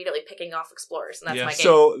 and they're immediately picking off explorers, and that's my game.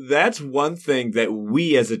 So that's one thing that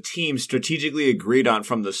we as a team strategically agreed on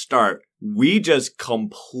from the start. We just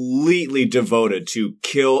completely devoted to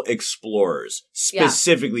kill explorers.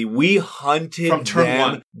 Specifically, we hunted From turn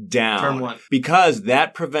them 1. down. Turn 1. Because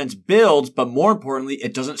that prevents builds, but more importantly,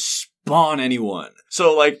 it doesn't spawn anyone.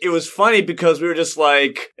 So, it was funny because we were just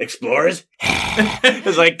explorers?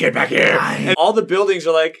 It's get back here. And all the buildings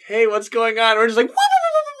are hey, what's going on? We're just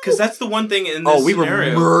Because that's the one thing in this we were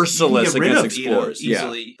scenario. merciless you can get rid against of explorers.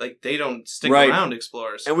 easily. They don't stick Right. around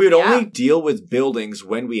explorers. And we would only deal with buildings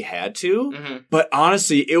when we had to. Mm-hmm. But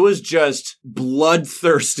honestly, it was just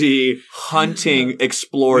bloodthirsty hunting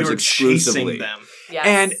explorers we were exclusively. chasing them. Yes.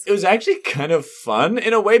 And it was actually kind of fun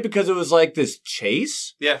in a way because it was this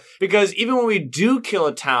chase. Yeah. Because even when we do kill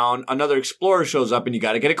a town, another explorer shows up and you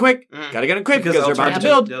gotta get it quick. Gotta get it quick because they're about to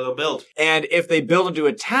build. Yeah, they'll build. And if they build into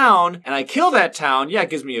a town and I kill that town, it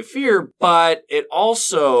gives me a fear, but it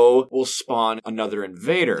also will spawn another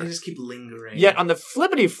invader. They just keep lingering. Yet on the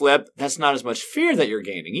flippity flip, that's not as much fear that you're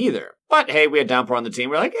gaining either. But hey, we had Downpour on the team.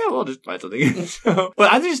 We're we'll just find something.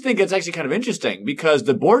 But I just think it's actually kind of interesting because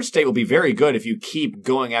the board state will be very good if you keep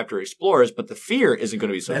going after explorers, but the fear isn't going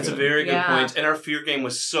to be so That's good. a very good point. And our fear game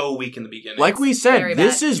was so weak in the beginning. Like we said, Very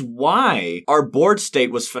this bad. is why our board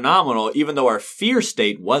state was phenomenal, even though our fear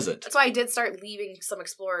state wasn't. That's why I did start leaving some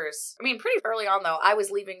explorers. I mean, pretty early on, though, I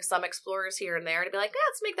was leaving some explorers here and there to be let's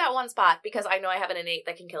make that one spot because I know I have an innate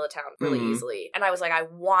that can kill a town really easily. And I was I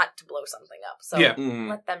want to blow something up. So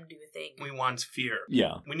let them do a thing. We want fear.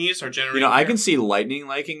 Yeah. We need to start generating I fear. can see Lightning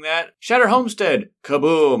liking that. Shatter Homestead.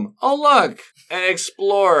 Kaboom. Oh, look. An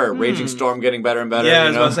Explorer. Raging Storm getting better and better. Yeah, I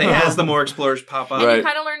was about to say, as the more explorers pop up. And Right. you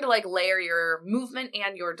kind of learn to layer your movement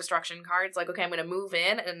and your destruction cards. Okay, I'm going to move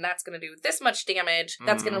in, and that's going to do this much damage.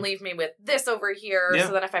 That's going to leave me with this over here. Yeah.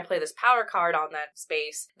 So then if I play this power card on that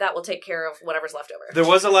space, that will take care of whatever's left over. There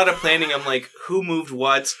was a lot of planning on who moved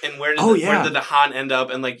what and where did where did the Dahan end up,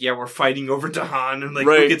 and we're fighting over Dahan and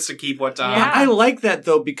who gets to keep what Dahan. Yeah. I like that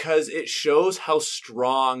though because it shows how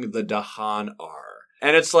strong the Dahan are.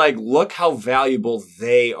 And it's look how valuable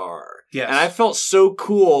they are. Yes. And I felt so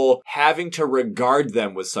cool having to regard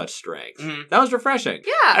them with such strength. That was refreshing.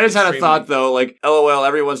 Yeah. I just had a Extremely. thought though, LOL,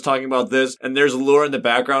 everyone's talking about this, and there's Lure in the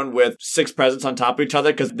background with 6 presents on top of each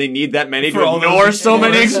other because they need that many For to all those ignore so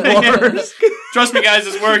many explorers. explorers. Trust me, guys,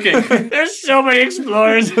 it's working. There's so many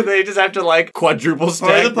explorers, they just have to quadruple stack.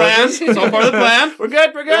 Part of the plan. presents. It's all part of the plan. We're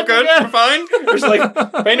good. We're good. We're fine. We're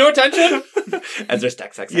just pay no attention. As they're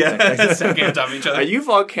stack. stacking on top of each other. Are you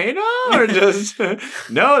Volcano or just...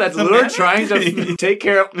 No, that's Lure trying to take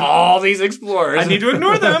care of all these explorers. I need to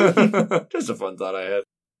ignore them. Just a fun thought I had.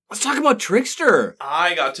 Let's talk about Trickster.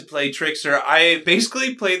 I got to play Trickster. I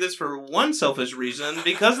basically played this for one selfish reason,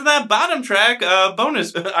 because of that bottom track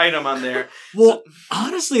bonus item on there. Well,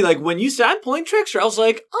 honestly, like, when you said I'm playing Trickster, I was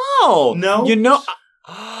like, oh. No. You know...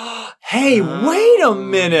 Hey, wait a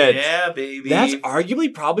minute. Yeah, baby. That's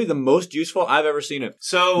arguably probably the most useful I've ever seen it.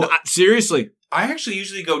 So... No, seriously. I actually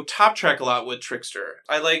usually go top track a lot with Trickster.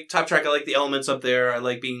 I like top track. I like the elements up there. I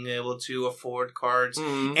like being able to afford cards.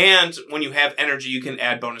 Mm-hmm. And when you have energy, you can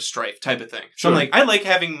add bonus strife type of thing. So I'm like, I like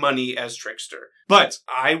having money as Trickster. But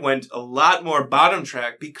I went a lot more bottom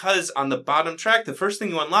track, because on the bottom track, the first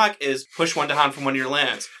thing you unlock is push one Dahan from one of your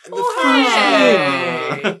lands. The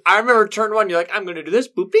first thing. I remember turn one, you're like, I'm going to do this.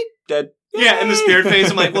 Boop, beep, dead. Yeah, in the spirit phase,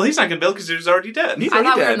 I'm like, well, he's not going to build because he's already dead. I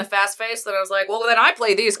thought we were in the fast phase, then I was like, well, then I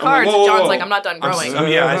play these cards. And John's like, I'm not done growing.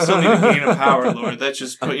 I still need to gain a power, Lord. That's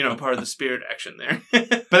just, part of the spirit action there.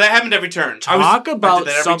 But that happened every turn. Talk about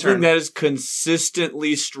something that is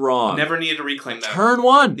consistently strong. Never needed to reclaim that. Turn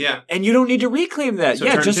one. Yeah. And you don't need to reclaim that. So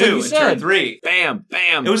yeah, turn just two, like you said. Turn three. Bam,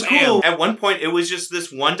 bam, It was bam. cool. At one point, it was just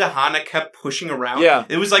this one Dahan I kept pushing around. Yeah.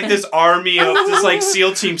 It was like this army of this like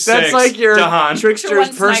SEAL Team 6 That's like your Dahan.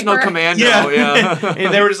 Trickster's personal commando. Yeah.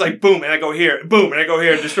 And they were just like, boom, and I go here, boom, and I go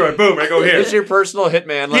here, destroy, boom, and I go here. It's your personal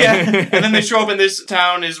hitman. Like. Yeah. And then they show up in this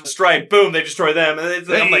town is Stripe, boom, they destroy them. And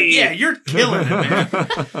I'm like, yeah, you're killing it,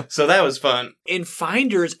 man. So that was fun. In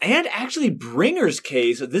Finder's and actually Bringer's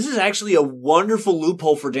case, this is actually a wonderful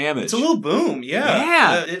loophole for damage. It's a little boom,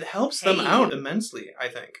 yeah. It helps them out immensely, I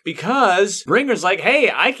think. Because Bringer's like,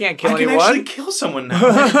 hey, I can't kill anyone. I can actually kill someone now.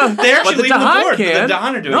 They actually leave the board. Can. The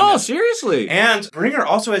Dahan are doing No, this. Seriously. And Bringer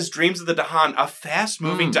also has Dreams of the Dahan, a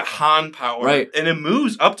fast-moving Dahan power. Right. And it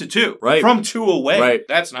moves up to 2. Right. From 2 away. Right.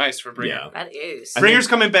 That's nice for Bringer. Yeah. That is. Bringer's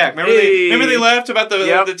coming back. Remember they laughed about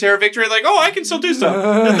the Terra Victory? Like, oh, I can still do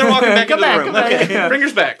stuff. They're walking back into the room. Okay.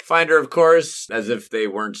 Bringer's back. Finder, of course, as if they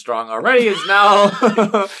weren't strong already, is now...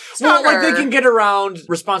 well, like they can get around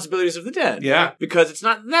responsibilities of the dead. Yeah. Because it's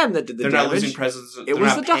not them that did the damage. They're not losing presence. It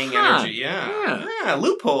was the paying Dahan. Energy. Yeah,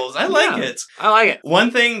 loopholes. I like it. I like it.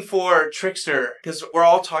 One thing for Trickster, because we're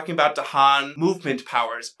all talking about Dahan movement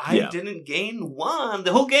powers. I didn't gain 1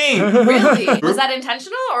 the whole game. Really? Was that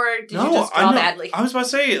intentional, or did you just draw badly? I was about to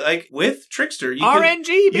say, like, with Trickster, you RNG,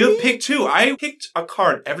 baby. You have picked 2. I picked a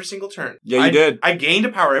card every single turn. Yeah, you did. I gained a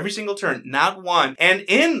power every single turn, not 1. And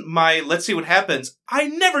in my Let's See What Happens, I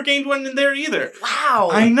never gained 1 in there either. Wow.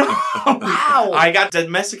 I know. Wow. I got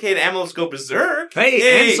Domesticated Animals Go Berserk.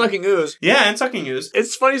 Hey, and Sucking Ooze. Yeah, and Sucking Ooze.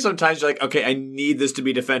 It's funny sometimes you're like, okay, I need this to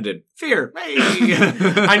be defended. Fear. Hey.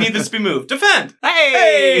 I need this to be moved. Defend.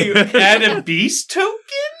 Hey. Add a beast token?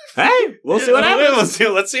 Hey, we'll see what happens.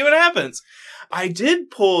 Let's see what happens. I did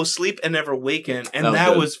pull Sleep and Never Waken, and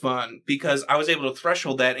that was fun, because I was able to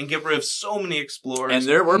threshold that and get rid of so many explorers. And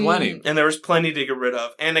there were plenty. And there was plenty to get rid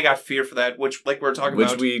of. And I got Fear for that, which, like we were talking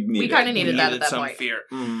about, we kind of needed that at that some point. Fear.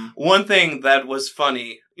 One thing that was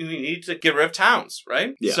funny, you need to get rid of towns,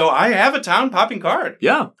 right? Yeah. So I have a town popping card.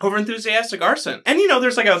 Yeah. Over Enthusiastic Arson. And,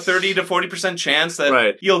 there's like a 30 to 40% chance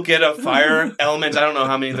that you'll get a fire element. I don't know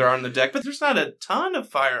how many there are in the deck, but there's not a ton of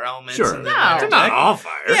fire elements in the deck. They're not all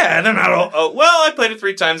fire. Yeah, they're not all... Oh, well, I played it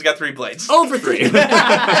 3 times, got 3 blades. Oh, for 3.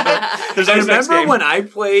 There's I remember when I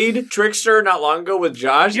played Trickster not long ago with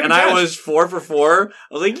Josh, I was 4 for 4.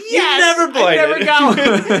 I was like, yes! You never bladed. I never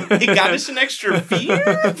got It got us an extra fear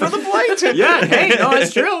for the blade. Yeah, hey, no,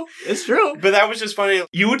 it's true. It's true. But that was just funny.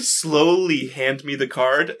 You would slowly hand me the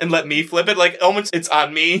card and let me flip it, like almost it's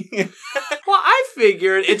on me. Well, I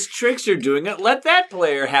figured it's Trickster doing it. Let that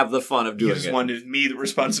player have the fun of doing it. You just wanted me the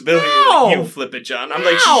responsibility. No! Like, you flip it, John. I'm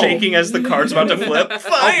like shaking as the card's about to flip.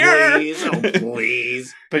 Fire! Oh,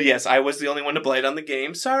 please. But yes, I was the only one to blade on the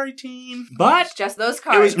game. Sorry, team. But just those it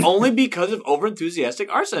cards. was only because of over-enthusiastic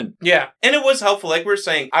Arson. Yeah, and it was helpful. Like we were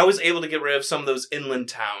saying, I was able to get rid of some of those inland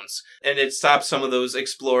towns, and it stopped some of those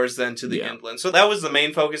explorers then to the inland. So that was the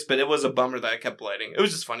main focus, but it was a bummer that I kept blading. It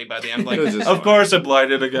was just funny by the end. Like, of course I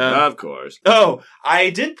bladed again. Of course. Oh,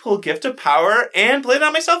 I did pull Gift of Power and played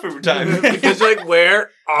on myself every time. Because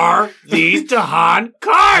where are these Dahan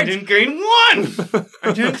cards? I didn't gain 1.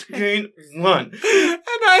 I didn't gain 1.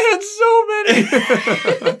 And I had so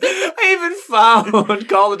many. I even found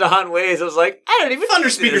Call the Dahan Ways. I was like, I don't even Thunder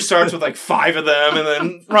Speeder starts with 5 of them, and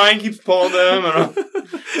then Ryan keeps pulling them. And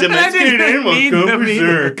Domesticated animals go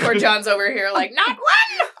berserk. Or John's over here like, not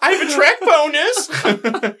one! I have a track bonus!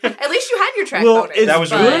 At least you had your track Well, bonus. it's That was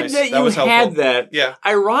good really nice. that That you was had helpful. that. Yeah.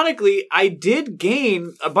 Ironically, I did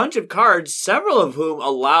gain a bunch of cards, several of whom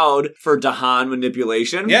allowed for Dahan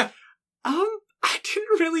manipulation. Yeah. I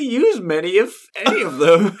didn't really use many, if any of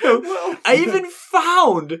them. I even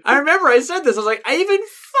found, I remember I said this, I was like, I even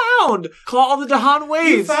found Call of the Dahan Ways.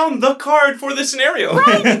 You found the card for the scenario.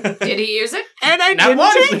 Did he use it? And I Not didn't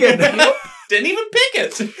once. take it. Nope. Didn't even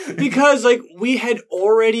pick it. Because, like, we had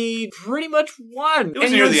already pretty much won. It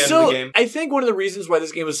was near the end of the game. I think one of the reasons why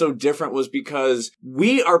this game was so different was because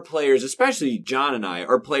we are players, especially John and I,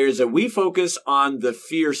 are players that we focus on the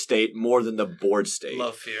fear state more than the board state.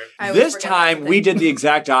 Love fear. This time, we did the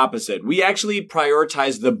exact opposite. We actually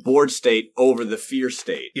prioritized the board state over the fear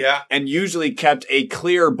state. Yeah. And usually kept a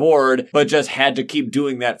clear board, but just had to keep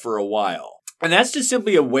doing that for a while. And that's just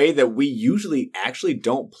simply a way that we usually actually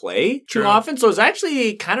don't play too often. So it's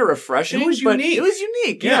actually kind of refreshing. It was unique. It was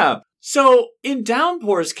unique, yeah. So in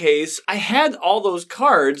Downpour's case, I had all those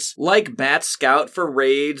cards like Bat Scout for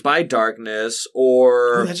raids by darkness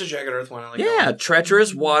or... Oh, that's a Jagged Earth one. I like that one.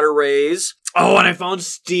 Treacherous Water Rays. Oh, and I found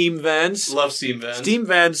Steam Vents. Love Steam Vents. Steam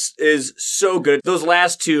Vents is so good. Those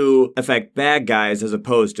last two affect bad guys as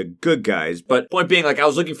opposed to good guys. But point being, like, I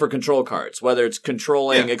was looking for control cards, whether it's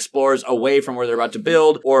controlling explorers away from where they're about to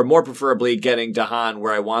build, or more preferably getting Dahan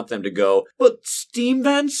where I want them to go. But Steam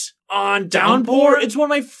Vents on Downpour, it's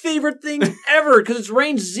one of my favorite things ever, because it's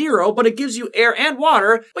range 0, but it gives you air and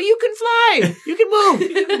water, but you can fly, you can move, and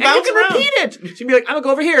you can around. repeat it. So you can be like, I'm gonna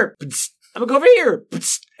go over here, I'm gonna go over here,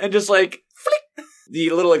 and just like, flick.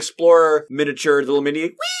 The little explorer miniature, the little mini,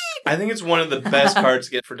 whee! I think it's one of the best cards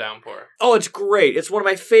to get for Downpour. Oh, it's great. It's one of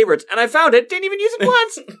my favorites. And I found it, didn't even use it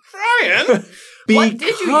once. Ryan! What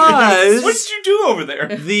did you Because What did you do over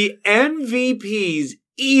there? the MVPs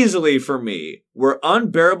easily for me were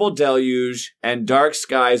Unbearable Deluge and Dark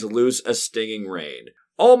Skies Loose a Stinging Rain.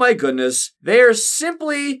 Oh my goodness. They are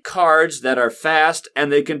simply cards that are fast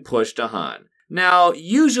and they can push Dahan. Now,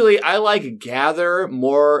 usually I like Gather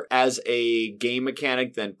more as a game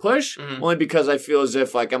mechanic than Push, only because I feel as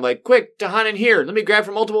if, like, I'm like, quick, Dahan in here, let me grab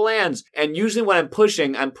from multiple lands. And usually when I'm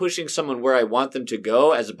pushing someone where I want them to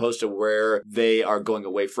go as opposed to where they are going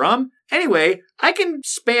away from. Anyway, I can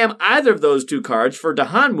spam either of those two cards for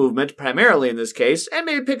Dahan movement, primarily in this case, and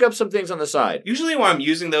maybe pick up some things on the side. Usually when I'm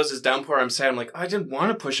using those as Downpour, I'm sad. I'm like, I didn't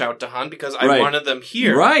want to push out Dahan because I wanted them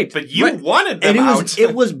here. Right. But you wanted them out.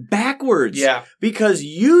 It was backwards. Yeah. Because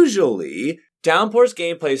usually Downpour's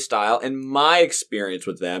gameplay style, and my experience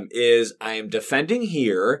with them, is I am defending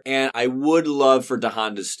here, and I would love for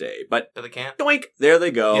Dahan to stay. But But they can't. doink, there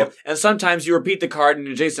they go. Yep. And sometimes you repeat the card in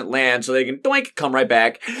an adjacent land so they can doink, come right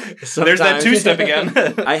back. There's that two-step again.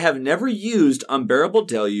 I have never used Unbearable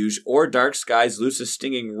Deluge or Dark Skies Loose a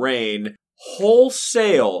Stinging Rain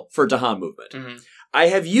wholesale for Dahan movement. Mm-hmm. I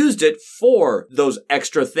have used it for those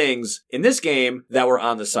extra things in this game that were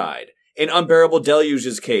on the side. In Unbearable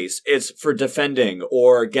Deluge's case, it's for defending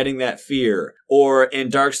or getting that fear. Or in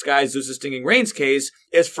Dark Skies Loose a Stinging Rain's case,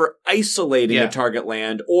 it's for isolating the target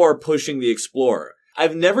land or pushing the explorer.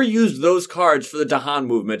 I've never used those cards for the Dahan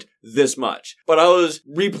movement this much. But I was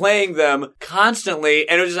replaying them constantly,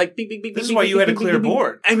 and it was just like, beep, beep, beep, This is beep, why beep, you had a beep, clear beep, beep.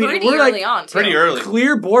 board. I mean, pretty we're early like, on, too. Pretty early.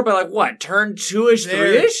 clear board by like, what, turn 2-ish,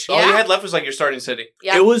 3-ish? All you had left was like your starting city.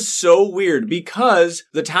 Yeah. It was so weird because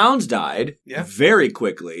the towns died very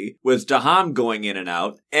quickly with Dahan going in and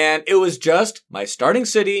out, and it was just my starting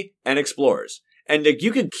city and explorers. And like,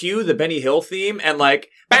 you could cue the Benny Hill theme and like,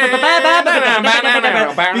 because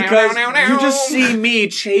you just see me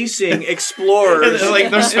chasing explorers. Like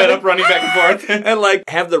they're sped up running back and forth. And like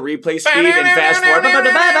have the replay speed and fast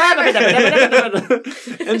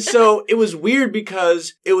forward. And so it was weird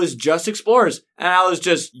because it was just explorers. And I was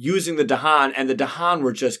just using the Dahan, and the Dahan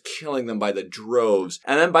were just killing them by the droves.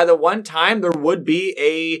 And then by the one time there would be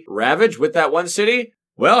a Ravage with that one city.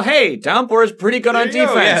 Well, hey, Downpour is pretty good on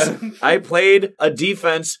defense. I played a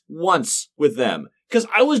defense once with them. Because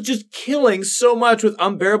I was just killing so much with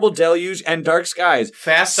Unbearable Deluge and Dark Skies.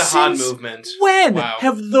 Fast Dahan movement. When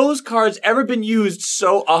have those cards ever been used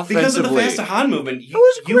so offensively? Because of the Fast Dahan movement. You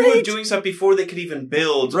were doing stuff before they could even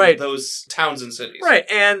build those towns and cities. Right,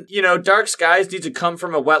 and, you know, Dark Skies need to come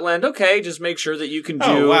from a wetland. Okay, just make sure that you can do...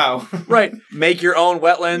 Oh, wow. Right, make your own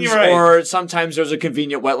wetlands, or sometimes there's a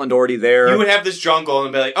convenient wetland already there. You would have this jungle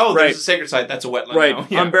and be like, oh, there's a sacred site, that's a wetland now.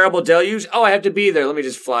 Yeah. Unbearable Deluge, oh, I have to be there. Let me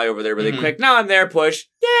just fly over there really quick. Now I'm there, push.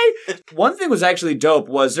 Yay! One thing was actually dope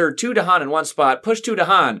was there were 2 Dahan in one spot. Push 2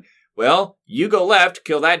 Dahan. Well, you go left,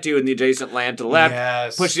 kill that dude in the adjacent land to the left.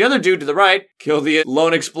 Yes. Push the other dude to the right, kill the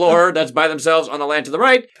lone explorer that's by themselves on the land to the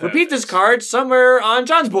right. Perfect. Repeat this card somewhere on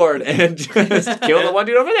John's board and just kill the one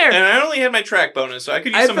dude over there. And I only had my track bonus, so I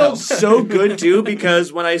could use I some felt help. so good too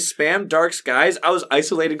because when I spammed Dark Skies, I was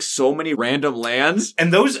isolating so many random lands.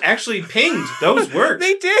 And those actually pinged. Those worked.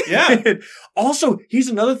 They did. Yeah. Also, here's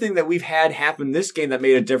another thing that we've had happen this game that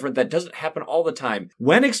made it different that doesn't happen all the time.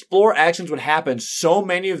 When explore actions would happen, so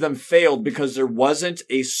many of them failed because there wasn't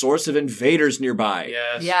a source of invaders nearby.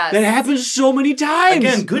 Yes. Yes. That happens so many times.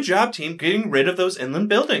 Again, good job, team, getting rid of those inland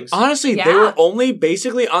buildings. Honestly, Yeah. they were only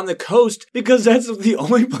basically on the coast because that's the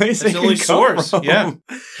only place That's they the only could come source. from. Yeah.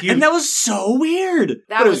 Huge. And that was so weird.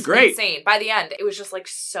 That but it was great. insane. By the end, it was just like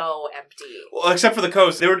so empty. Well, except for the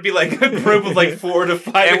coast. There would be like a group of like 4 to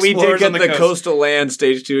 5 And we did explorers get on the coast. Coastal Land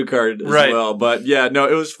Stage 2 card as Right. well. But yeah, no,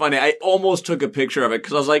 it was funny. I almost took a picture of it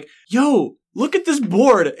because I was like, yo, look at this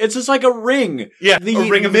board. It's just like a ring. Yeah, The a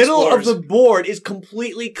ring of middle explorers. of the board is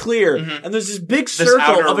completely clear. Mhm. And there's this big This circle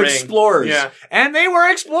outer of ring. explorers. Yeah. And they were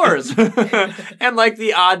explorers. And like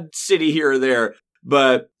the odd city here or there.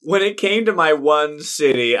 But when it came to my one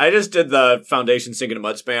city, I just did the Foundation Sink into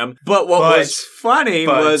Mud spam. But what was funny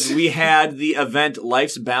was we had the event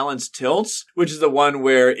Life's Balance Tilts, which is the one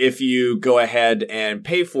where if you go ahead and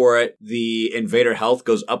pay for it, the invader health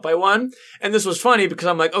goes up by 1. And this was funny because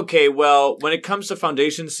I'm like, okay, well, when it comes to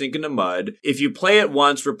Foundation Sink into Mud, if you play it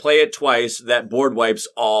once, replay it twice, that board wipes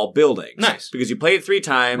all buildings. Nice. Because you play it 3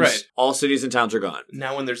 times, Right. all cities and towns are gone.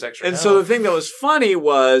 Now when there's extra And health. so the thing that was funny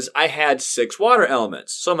was I had 6 water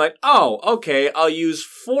elements. So I'm like, oh, okay, I'll use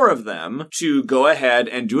 4 of them to go ahead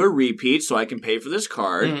and do a repeat so I can pay for this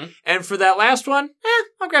card. Mhm. And for that last one,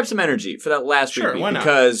 I'll grab some energy for that last Sure, repeat. why not?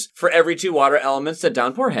 Because for every 2 water elements that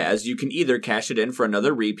Downpour has, you can either cash it in for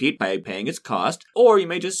another repeat by paying its cost, or you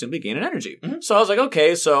may just simply gain an energy. Mhm. So I was like,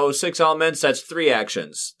 okay, so 6 elements, that's 3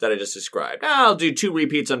 actions that I just described. I'll do 2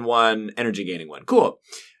 repeats on 1, energy gaining 1. Cool.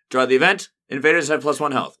 Draw the event. Invaders have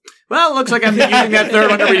 +1 health. Well, looks like I'm using that third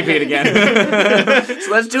one to repeat again.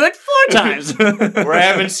 So let's do it 4 times. We're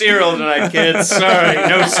having cereal tonight, kids. Sorry,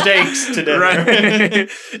 no steaks today. Right.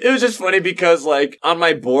 It was just funny because, like, on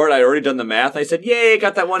my board, I'd already done the math. I said, yay,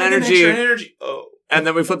 got that 1 energy. Extra energy. Oh. And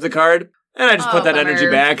then we flipped the card, and I just put that bummer. energy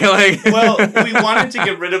back. Like, Well, we wanted to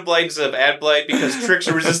get rid of blight instead of add blight because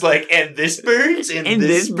Trickster was just like, and this burns, and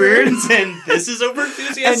this burns, and this is over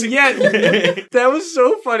enthusiastic. And yet, that was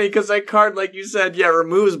so funny because that card, like you said,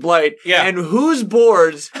 removes blight. Yeah. And whose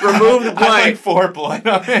boards removed I blight? like 4 blight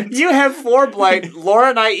on it. You have 4 blight. Laura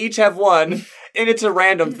and I each have 1. And it's a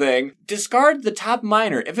random thing. Discard the top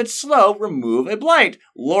minor. If it's slow, remove a blight.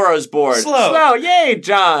 Laura's board. Slow. Yay,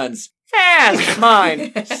 John's. Fast.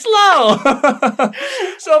 Mine. Slow.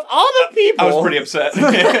 So if all the people... I was pretty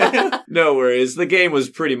upset. No worries. The game was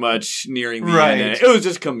pretty much nearing the Right. end. It was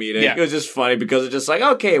just comedic. Yeah. It was just funny because it's just like,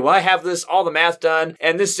 okay, well, I have all the math done,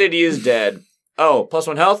 and this city is dead. Oh,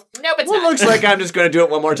 +1 health? Nope, it's Well, not. looks like I'm just going to do it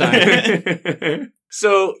one more time.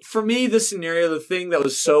 So, for me, this scenario, the thing that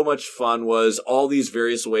was so much fun was all these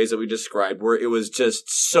various ways that we described where it was just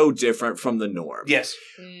so different from the norm. Yes.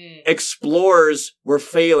 Explorers were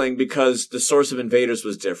failing because the source of invaders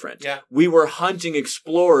was different. Yeah. We were hunting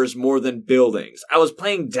explorers more than buildings. I was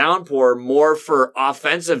playing Downpour more for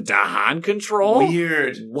offensive Dahan control.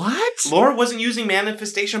 Weird. What? Laura wasn't using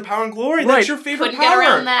manifestation power and glory. Right. That's your favorite Couldn't power. get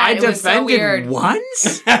around that. I It was so defended weird.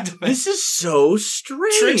 once? This is so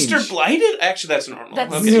strange. Trickster blighted? Actually, that's normal.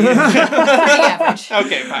 That's okay. pretty average.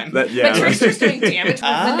 Okay, fine. But Trickster's doing damage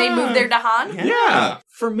when they move their Dahan. Yeah.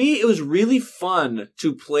 For me, it was really fun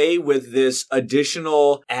to play with this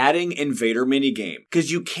additional adding invader minigame.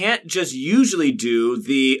 Because you can't just usually do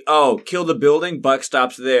the, kill the building, buck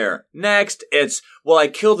stops there. Next, it's, I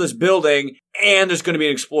kill this building, and there's going to be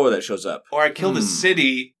an explorer that shows up. Or I kill the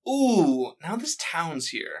city. Ooh, now this town's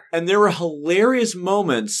here. And there were hilarious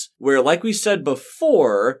moments where, like we said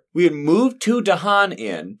before, we had moved to Dahan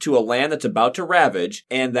in to a land that's about to ravage,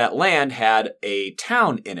 and that land had a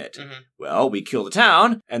town in it. Mhm. Well, we kill the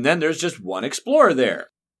town, and then there's just 1 explorer there.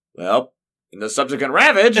 Well, in the subsequent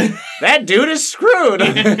ravage, that dude is screwed.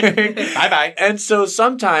 Bye-bye. And so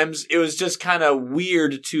sometimes it was just kind of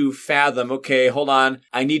weird to fathom, okay, hold on,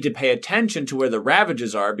 I need to pay attention to where the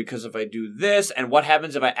ravages are, because if I do this, and what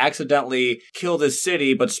happens if I accidentally kill this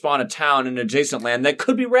city but spawn a town in adjacent land that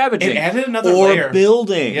could be ravaging? It added another or layer.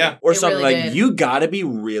 building. Yeah. Or It something really like, did. you gotta be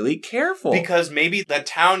really careful. Because maybe that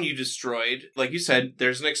town you destroyed, like you said,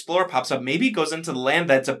 there's an explorer pops up. Maybe it goes into the land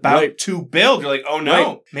that's about Right. to build. You're like, oh no,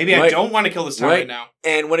 Right. maybe I Right. don't want to kill kill this town right now.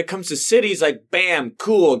 And when it comes to cities, like, bam,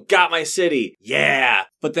 cool, got my city. Yeah.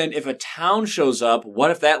 But then if a town shows up,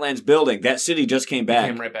 what if that land's building? That city just came back.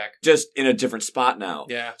 Came right back. Just in a different spot now.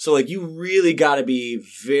 Yeah. So, like, you really got to be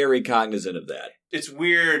very cognizant of that. It's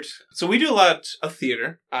weird. So we do a lot of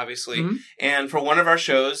theater, obviously. Mm-hmm. And for one of our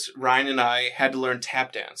shows, Ryan and I had to learn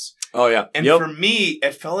tap dance. Oh, yeah. And for me,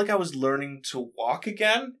 it felt like I was learning to walk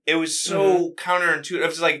again. It was so counterintuitive. It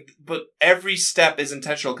was like, but every step is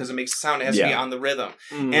intentional because it makes a sound. It has to be on the rhythm.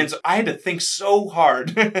 And so I had to think so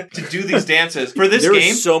hard to do these dances. For this game... There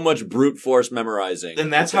was so much brute force memorizing.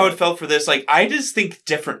 And that's how it felt for this. Like, I just think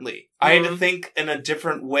differently. I had to think in a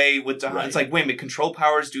different way with Dahan. Right. It's like, wait a minute, control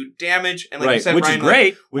powers do damage. And like you said, which Ryan, is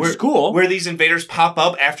great, which is cool. Where these invaders pop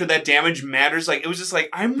up after that damage matters. Like, it was just like,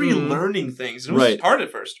 I'm relearning things. And it was hard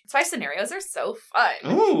at first. That's why scenarios are so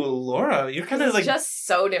fun. Ooh, Laura, you're kind of like... It's just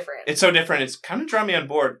so different. It's so different. It's kind of drawn me on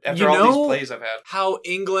board after all these plays I've had. How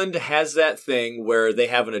England has that thing where they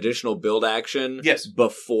have an additional build action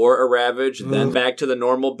before a Ravage, then back to the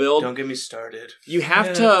normal build? Don't get me started. You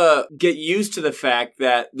have to get used to the fact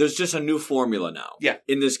that there's just a new formula now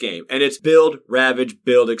in this game. And it's build, Ravage,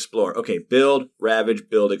 build, explore. Okay, build, Ravage,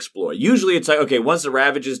 build, explore. Usually it's like, okay, once the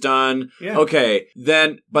Ravage is done, okay,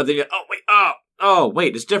 then, but then oh,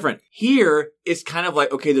 wait, it's different. Here, it's kind of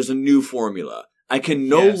like, okay, there's a new formula. I can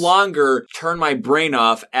no longer turn my brain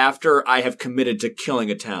off after I have committed to killing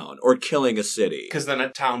a town or killing a city. Because then a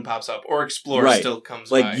town pops up or Explorer still comes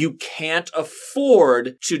by. Like, you can't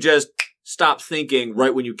afford to just stop thinking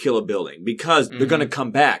right when you kill a building because they're going to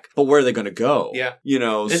come back. But where are they going to go? Yeah. You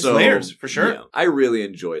know, it's layers, for sure. Yeah, I really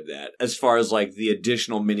enjoyed that as far as like the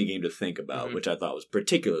additional minigame to think about, which I thought was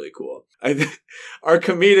particularly cool. Our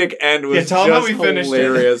comedic end was just how we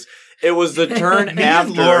hilarious. It was the turn after. Me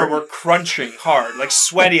and Laura were crunching hard, like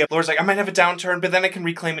sweaty. Laura's like, I might have a downturn, but then I can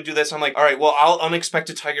reclaim and do this. I'm like, all right, well, I'll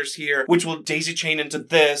unexpected tigers here, which will daisy chain into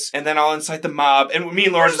this, and then I'll incite the mob. And me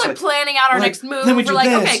and Laura just like planning out our next move. Then we do like,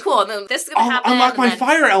 this. Okay, cool. And then this is going to happen. I'll unlock my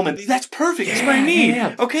fire element. That's perfect. That's what I need.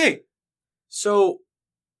 Yeah. Okay. So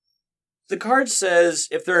the card says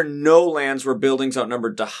if there are no lands where buildings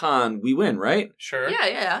outnumber Dahan, we win, right? Sure.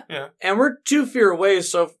 Yeah. And we're 2 fear away,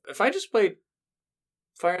 so if I just play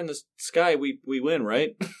Fire in the Sky, we win,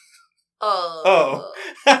 right? Oh.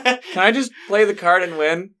 Can I just play the card and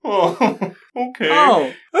win? Oh, okay.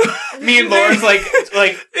 Oh. Me and Laura's like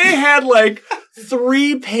they had like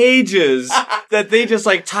 3 pages that they just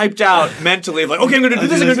like typed out mentally. Like, okay, I'm going to do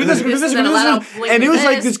this, I'm going to do this, I'm going to do this, I'm going to do this. And it was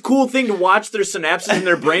like this cool thing to watch their synapses in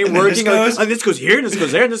their brain working. Like, this goes here, and this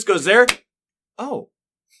goes there, and this goes there.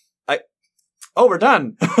 Oh, we're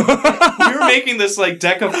done. We were making this like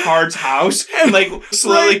deck of cards house and like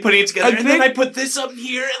slowly putting it together. And then I put this up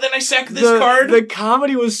here and then I sack this card. The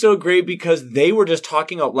comedy was so great because they were just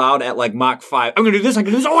talking out loud at like Mach 5. I'm going to do this. I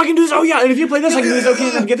can do this. Oh, I can do this. Oh, yeah. And if you play this, I can do this. Okay,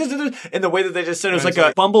 then get this. And the way that they just said it was like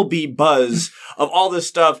a bumblebee buzz of all this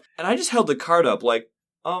stuff. And I just held the card up like,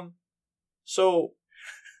 so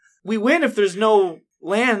we win if there's no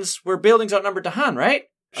lands where buildings outnumber Dahan, right?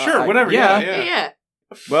 Sure, whatever. Yeah.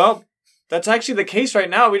 Well, that's actually the case right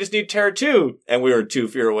now. We just need Terror 2. And we were 2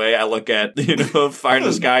 fear away. I look at, Fire in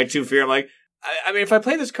the Sky, 2 fear. I'm like, I mean, if I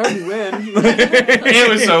play this card, we win. It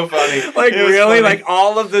was so funny. Like, really? Funny. Like,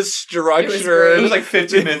 all of this structure. It was like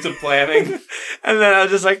 15 minutes of planning. And then I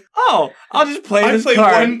was just like, I'll just play this card.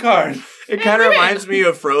 I played one card. It kind of reminds me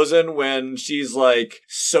of Frozen when she's, like,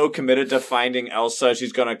 so committed to finding Elsa.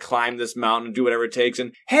 She's going to climb this mountain and do whatever it takes.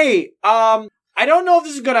 And, hey, I don't know if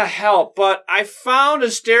this is going to help, but I found a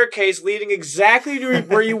staircase leading exactly to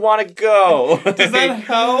where you want to go. Does that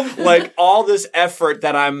help? Like, all this effort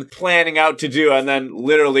that I'm planning out to do, and then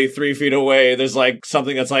literally 3 feet away, there's, like,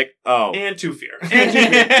 something that's like, oh. And 2 fear.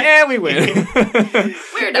 And we win.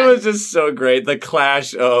 We're done. It was just so great, the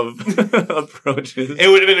clash of approaches. It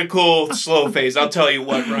would have been a cool, slow phase, I'll tell you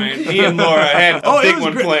what, Ryan. Me and Laura had a big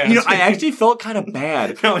one planned. I actually felt kind of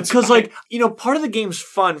bad. Because, like, part of the game's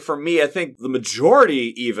fun for me, I think the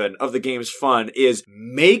majority even of the game's fun is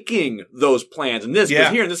making those plans. And this goes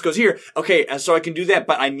here and this goes here. Okay, and so I can do that,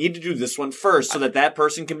 but I need to do this one first so that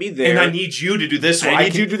person can be there. And I need you to do this one. I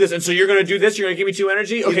need you to do this. And so you're going to do this. You're going to give me 2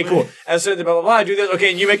 energy. Okay, cool. And so blah, blah, blah. I do this.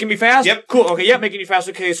 Okay, and you making me fast? Yep. Cool. Okay, yep, making you fast.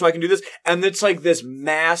 Okay, so I can do this. And it's like this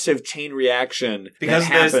massive chain reaction because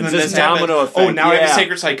that happens. And then this domino effect. Oh, now I have a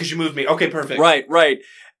sacred site because you moved me. Okay, perfect. Right.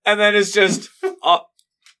 And then it's just...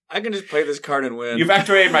 I can just play this card and win. You've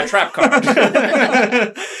activated my trap card.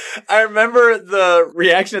 I remember the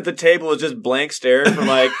reaction at the table was just blank stare for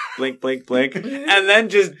like blink, blink, blink, and then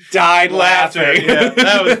just died laughing. Yeah,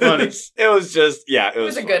 that was funny. It was just, it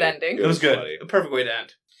was a good ending. It was good. Funny. A perfect way to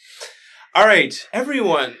end. All right,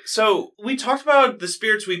 everyone. So we talked about the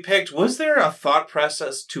spirits we picked. Was there a thought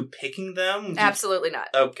process to picking them? Absolutely not.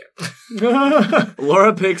 Okay.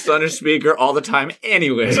 Laura picks Thunder Speaker all the time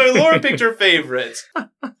anyway. So Laura picked her favorites.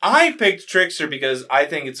 I picked Trickster because I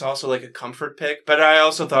think it's also like a comfort pick, but I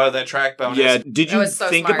also thought of that track bonus. Yeah, did you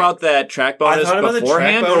think about that track bonus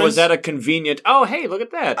beforehand, or was that a convenient, oh, hey, look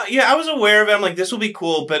at that? Yeah, I was aware of it. I'm like, this will be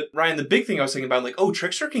cool, but Ryan, the big thing I was thinking about, like, oh,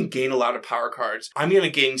 Trickster can gain a lot of power cards. I'm going to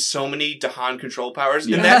gain so many Dahan control powers,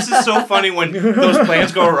 and that's just so funny when those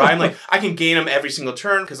plans go awry. I'm like, I can gain them every single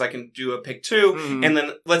turn because I can do a pick 2, and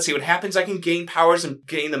then let's see what happens. I can gain powers and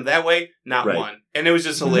gain them that way, not one. And it was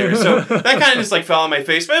just hilarious. So that kind of just like fell on my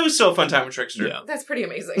face, but it was still a fun time with Trickster. Yeah. That's pretty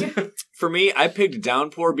amazing. For me, I picked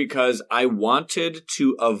Downpour because I wanted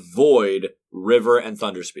to avoid River and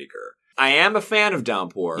Thunder Speaker. I am a fan of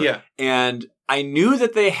Downpour. Yeah. And I knew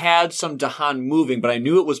that they had some Dahan moving, but I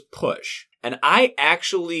knew it was push. And I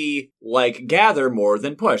actually like gather more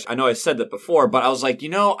than push. I know I said that before, but I was like,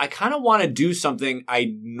 I kind of want to do something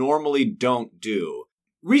I normally don't do.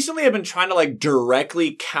 Recently, I've been trying to like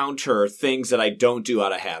directly counter things that I don't do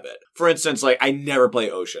out of habit. For instance, like I never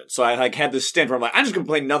play Ocean. So I like had this stint where I'm like, I'm just going to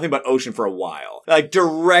play nothing but Ocean for a while. Like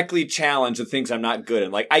directly challenge the things I'm not good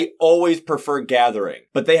in. Like I always prefer gathering,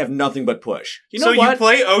 but they have nothing but push. You know what? You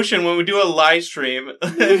play Ocean when we do a live stream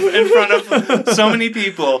in front of so many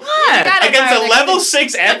people. Against a level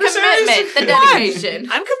 6 adversaries? The commitment, the dedication.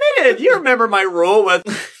 I'm committed. You remember my rule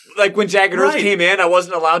with... Like, when Jagged Earth came in, I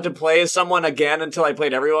wasn't allowed to play as someone again until I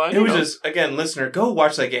played everyone. It was just, again, listener, go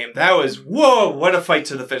watch that game. That was, whoa, what a fight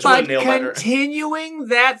to the finish. What a nail biter. Continuing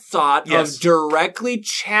that thought of directly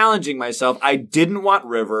challenging myself, I didn't want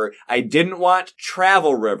River. I didn't want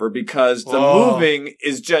Travel River because the moving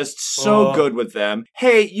is just so good with them.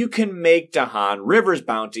 Hey, you can make Dahan River's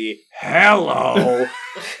bounty. Hello.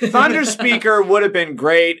 Thunder Speaker would have been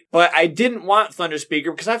great, but I didn't want Thunder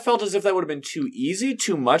Speaker because I felt as if that would have been too easy,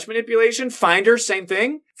 too much manipulation. Finder, same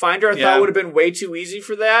thing. Finder, I thought would have been way too easy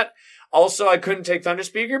for that. Also, I couldn't take Thunder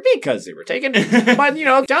Speaker because they were taken. But,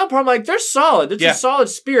 Downpour, I'm like, they're solid. It's a solid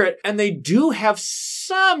spirit, and they do have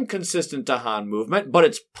some consistent Dahan movement, but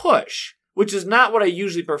it's push, which is not what I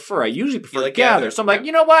usually prefer. I usually prefer gather. So I'm like,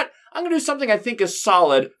 you know what? I'm going to do something I think is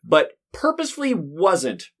solid, but purposefully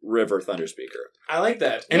wasn't River Thunder Speaker. I like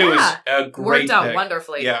that. And it was a great Worked out pick.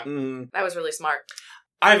 wonderfully. Yeah. That was really smart.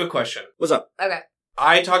 I have a question. What's up? Okay.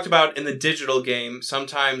 I talked about in the digital game,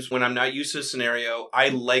 sometimes when I'm not used to a scenario, I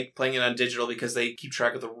like playing it on digital because they keep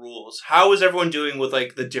track of the rules. How is everyone doing with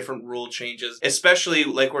like the different rule changes? Especially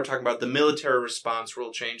like we're talking about the military response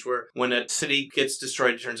rule change where when a city gets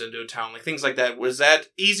destroyed, it turns into a town, like things like that. Was that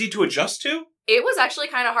easy to adjust to? It was actually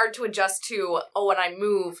kind of hard to adjust to, when I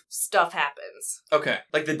move, stuff happens. Okay.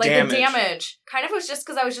 Like the damage. Kind of was just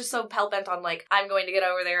because I was just so hell-bent on, I'm going to get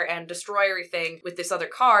over there and destroy everything with this other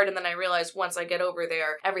card, and then I realized once I get over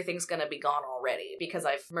there, everything's going to be gone already, because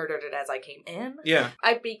I've murdered it as I came in. Yeah.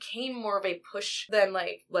 I became more of a push than,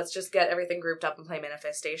 let's just get everything grouped up and play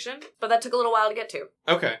Manifestation, but that took a little while to get to.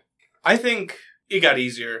 Okay. I think... it got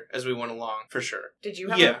easier as we went along, for sure. Did you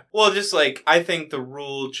have Well, just I think the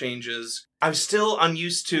rule changes. I'm still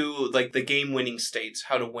unused to, the game-winning states,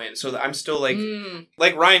 how to win. So I'm still,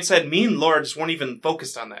 like Ryan said, me and Laura just weren't even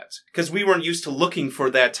focused on that. Because we weren't used to looking for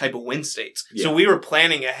that type of win states. Yeah. So we were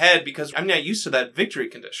planning ahead because I'm not used to that victory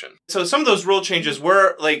condition. So some of those rule changes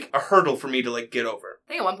were, a hurdle for me to, get over.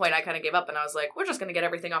 I think at one point I kind of gave up and I was like, we're just going to get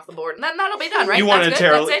everything off the board and then that'll be done, right? You wanted to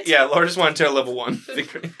tear... That's it. Yeah, Laura just wanted to tear level 1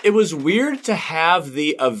 victory. It was weird to have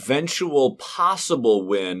the eventual possible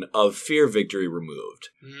win of Fear Victory removed.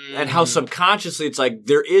 And how subconsciously it's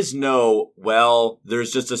there is no,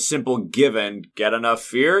 there's just a simple given, get enough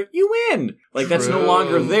fear, you win. That's no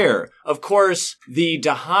longer there. Of course, the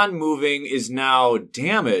Dahan moving is now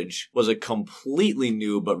damage was a completely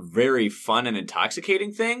new but very fun and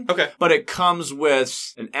intoxicating thing. Okay. But it comes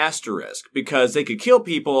with an asterisk because they could kill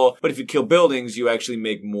people, but if you kill buildings, you actually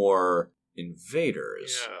make more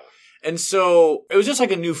invaders. Yeah. And so it was just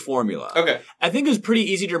a new formula. Okay. I think it was pretty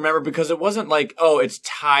easy to remember because it wasn't it's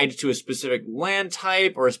tied to a specific land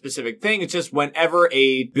type or a specific thing. It's just whenever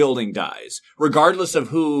a building dies, regardless of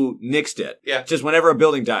who nixed it. Yeah. Just whenever a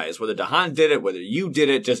building dies, whether Dahan did it, whether you did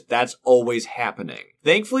it, just that's always happening.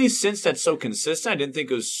 Thankfully, since that's so consistent, I didn't think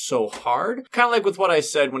it was so hard. Kind of like with what I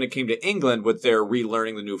said when it came to England with their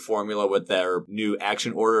relearning the new formula with their new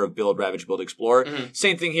action order of build, ravage, build, explore. Mm-hmm.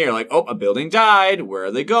 Same thing here. A building died. Where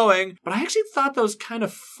are they going? But I actually thought that was kind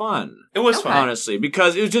of fun. It was fun. Honestly,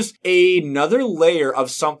 because it was just another layer of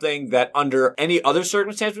something that under any other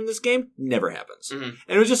circumstance in this game never happens. Mm-hmm.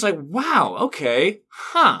 And it was just wow, okay,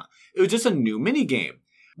 It was just a new mini game.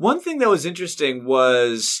 One thing that was interesting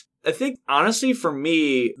was I think, honestly, for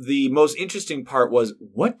me, the most interesting part was,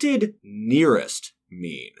 what did nearest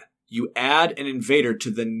mean? You add an invader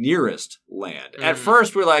to the nearest land. At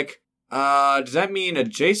first, we're like, does that mean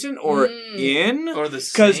adjacent or in? Or the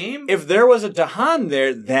same? Because if there was a Dahan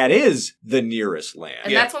there, that is the nearest land.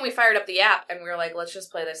 And that's when we fired up the app and we were like, let's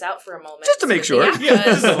just play this out for a moment. Just to make sure. Yeah,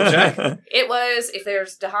 just double check. It was, if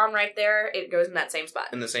there's Dahan right there, it goes in that same spot.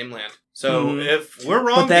 In the same land. So if we're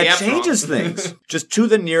wrong, but that the app's changes wrong. things. Just to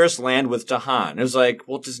the nearest land with Dahan. It was like,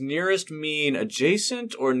 well, does nearest mean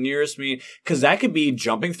adjacent or nearest mean... Because that could be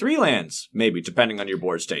jumping 3 lands, maybe, depending on your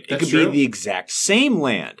board state. That's it could true. be the exact same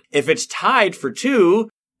land. If it's tied for 2,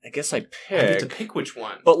 I guess I pick. I get to pick which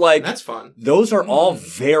one. But like, that's fun. Those are all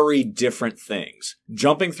very different things.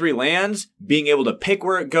 Jumping 3 lands, being able to pick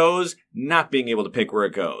where it goes, not being able to pick where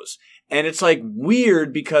it goes. And it's like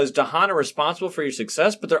weird because Dahan are responsible for your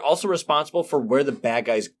success, but they're also responsible for where the bad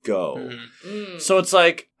guys go. So it's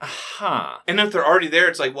like, And if they're already there,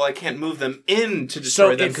 it's like, well, I can't move them in to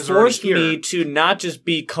destroy them because they're already here. So it forced me to not just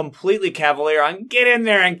be completely cavalier on get in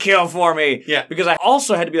there and kill for me. Yeah. Because I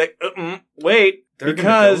also had to be like, wait, They're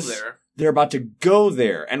because gonna go there. They're about to go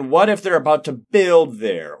there. And what if they're about to build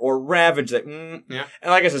there or ravage that? Yeah.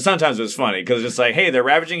 And like I said, sometimes it was funny because it's like, hey, they're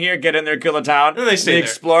ravaging here, get in there, kill the town. And they stay there.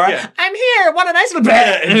 Explore. Yeah. I'm here. What a nice little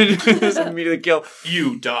bed. And just immediately kill.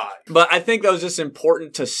 You die. But I think that was just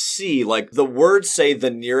important to see. Like, the words say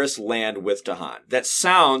the nearest land with Dahan. That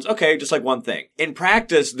sounds, okay, just like one thing. In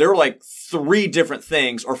practice, there were like 3 different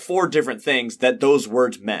things or 4 different things that those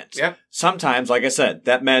words meant. Yeah. Sometimes, like I said,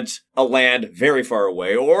 that meant a land very far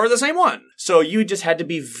away or the same one. So you just had to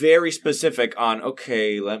be very specific on,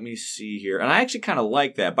 okay, let me see here. And I actually kind of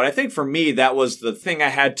like that. But I think for me, that was the thing I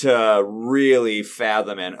had to really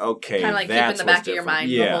fathom and, okay, Kind of like keep in the back of your mind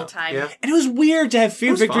the whole time. Yeah. And it was weird to have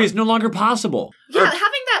fear victory is no longer possible. Yeah, having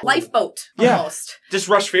that lifeboat almost. Just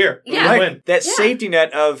rush fear. Yeah. You win. That safety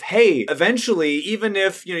net of, hey, eventually, even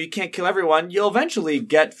if you can't kill everyone, you'll eventually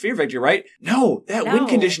get fear victory, right? No, that win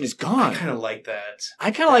condition is gone. I kind of like that. I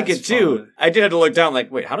kind of like it too. Fun. I did have to look down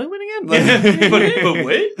like, wait, how do I win again? But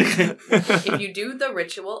wait. If you do the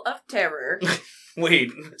ritual of terror.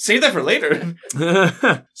 Wait, save that for later.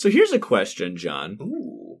 So here's a question, John.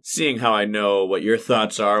 Ooh. Seeing how I know what your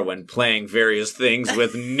thoughts are when playing various things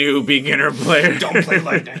with new beginner players. Don't play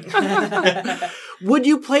lightning. Would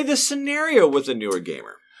you play this scenario with a newer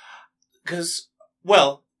gamer? Because,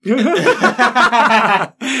 well... in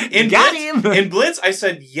Blitz, I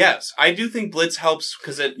said yes. I do think Blitz helps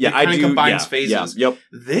because it kind of combines phases. Yeah, yep.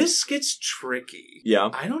 This gets tricky. Yeah.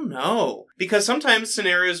 I don't know. Because sometimes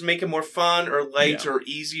scenarios make it more fun or light or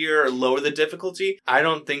easier or lower the difficulty. I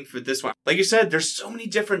don't think for this one. Like you said, there's so many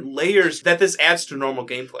different layers that this adds to normal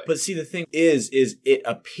gameplay. But see, the thing is it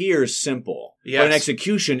appears simple. Yes. But in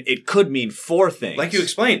execution, it could mean 4 things. Like you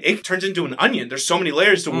explained, it turns into an onion. There's so many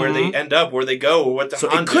layers to where they end up, where they go, or what the So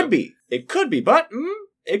it could be. It could be, but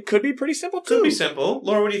it could be pretty simple too. Could be simple.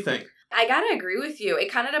 Laura, what do you think? I gotta agree with you.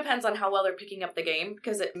 It kind of depends on how well they're picking up the game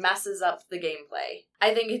because it messes up the gameplay.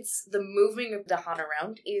 I think it's the moving of Dahan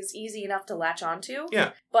around is easy enough to latch onto.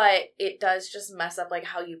 Yeah. But it does just mess up like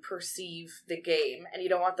how you perceive the game. And you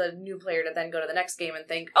don't want the new player to then go to the next game and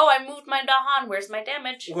think, oh, I moved my Dahan, where's my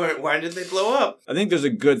damage? Why did they blow up? I think there's a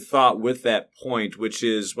good thought with that point, which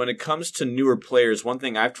is when it comes to newer players, one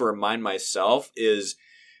thing I have to remind myself is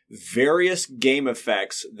various game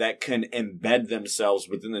effects that can embed themselves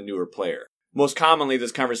within the newer player. Most commonly,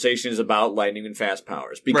 this conversation is about lightning and fast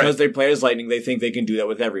powers. Because they play as lightning, they think they can do that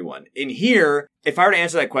with everyone. In here, if I were to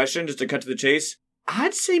answer that question, just to cut to the chase,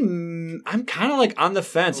 I'd say I'm kind of like on the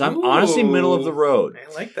fence. I'm honestly middle of the road.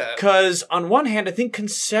 I like that. Because on one hand, I think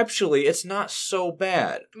conceptually it's not so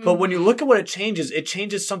bad. But when you look at what it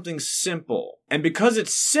changes something simple. And because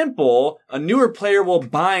it's simple, a newer player will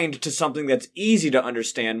bind to something that's easy to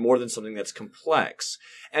understand more than something that's complex.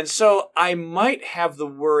 And so I might have the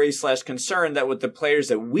worry/concern that with the players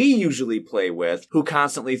that we usually play with, who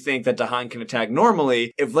constantly think that Dahan can attack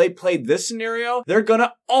normally, if they played this scenario, they're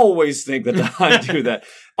gonna always think that Dahan do that.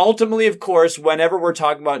 Ultimately, of course, whenever we're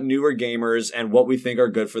talking about newer gamers and what we think are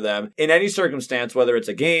good for them, in any circumstance, whether it's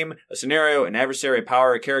a game, a scenario, an adversary, a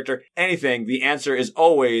power, a character, anything, the answer is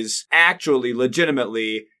always, actually,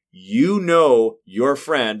 legitimately, you know your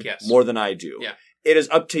friend more than I do. Yeah. it is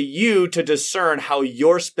up to you to discern how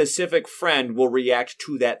your specific friend will react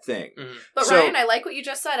to that thing. Mm-hmm. But Ryan, I like what you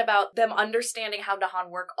just said about them understanding how Dahan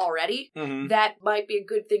work already. Mm-hmm. That might be a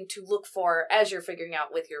good thing to look for as you're figuring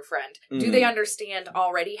out with your friend. Do they understand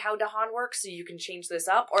already how Dahan works so you can change this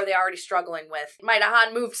up? Or are they already struggling with, my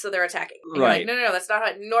Dahan moved so they're attacking? And Right. you're like, no, that's not how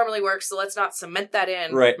it normally works, so let's not cement that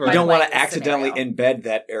in. Right. You don't want to accidentally scenario. embed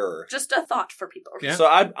that error. Just a thought for people. Yeah. So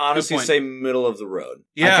I'd honestly say middle of the road.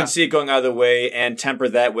 Yeah. I can see it going either way and temper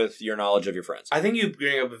that with your knowledge of your friends. I think you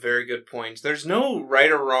bring up a very good point. There's no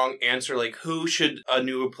right or wrong answer, like who should a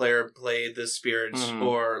newer player play the spirits,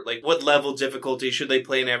 or like what level difficulty should they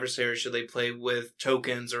play an adversary, should they play with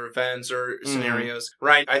tokens or events or scenarios.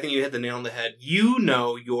 Right, I think you hit the nail on the head. You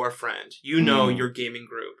know your friend. You know your gaming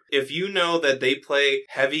group. If you know that they play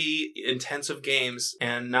heavy, intensive games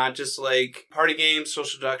and not just like party games,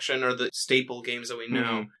 social deduction, or the staple games that we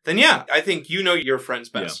know, then yeah, I think you know your friends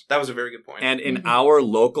best. Yeah. That was a very good point. And in our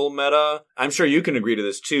local meta, I'm sure you can agree to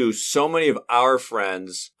this too, so many of our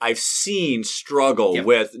friends I've seen struggle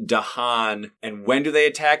with Dahan and when do they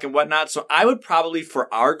attack and whatnot. So I would probably,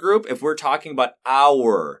 for our group, if we're talking about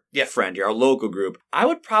our friend here, our local group, I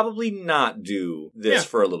would probably not do this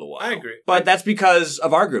for a little while. I agree. But that's because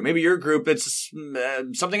of our group. Maybe your group, it's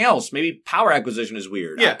something else. Maybe power acquisition is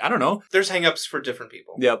weird. Yeah. I don't know. There's hangups for different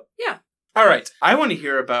people. Yep. Yeah. All right. I want to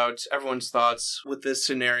hear about everyone's thoughts with this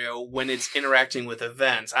scenario when it's interacting with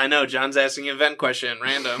events. I know, John's asking an event question,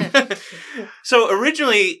 random. So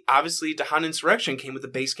originally, obviously, Dahan Insurrection came with the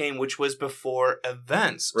base game, which was before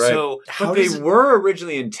events. Right. So but they were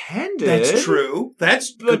originally intended. That's true.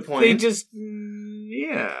 That's a good point. They just,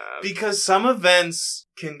 Because some events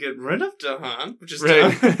can get rid of Dahan, which is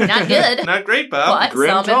right. Not good. Not great, Bob. But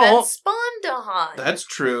some events spawn Dahan. That's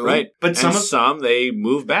true. Right. But some they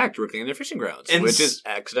move back directly in their fishing grounds, which is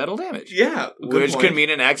accidental damage. Yeah. Which can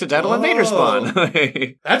mean an accidental invader spawn.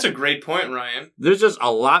 That's a great point, Ryan. There's just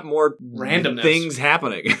a lot more randomness things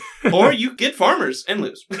happening. Or you get farmers and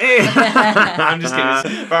lose. I'm just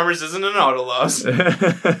kidding. Farmers isn't an auto loss.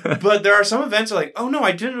 But there are some events that are like, oh no,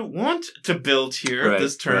 I didn't want to build here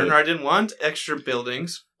this turn, or I didn't want extra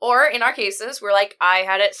buildings. Or, in our cases, we're like, I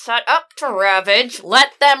had it set up to ravage.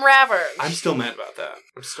 Let them ravage. I'm still mad about that.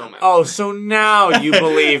 So now you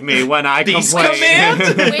believe me when I complain.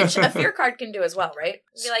 Which a fear card can do as well, right?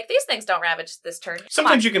 Be like, these things don't ravage this turn.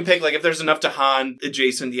 Sometimes you can pick, like, if there's enough Dahan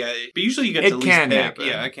adjacent, but usually you get to least pick. Happen.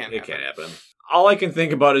 Yeah, it can happen. All I can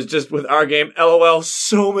think about is just with our game, LOL,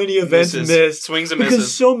 so many events missed. Swings and misses.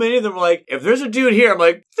 Because so many of them were like, if there's a dude here, I'm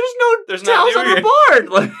like, there's tiles on the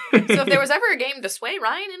board. So if there was ever a game to sway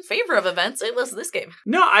Ryan in favor of events, it was this game.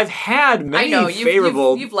 No, I've had many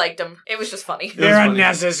favorable. You've liked them. It was just funny. They're a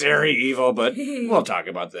necessary evil, but we'll talk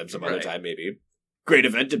about them some other time, maybe. Great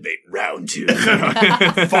event debate, round 2.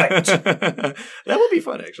 Fight. That would be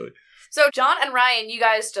fun, actually. So John and Ryan, you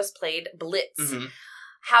guys just played Blitz. Mm-hmm.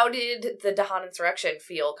 How did the Dahan Insurrection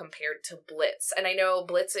feel compared to Blitz? And I know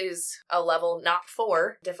Blitz is a level not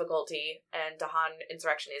 4 difficulty, and Dahan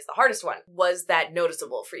Insurrection is the hardest one. Was that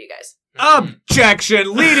noticeable for you guys?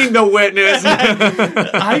 Objection! Leading the witness!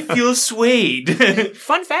 I feel swayed.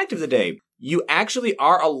 Fun fact of the day. You actually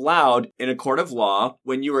are allowed in a court of law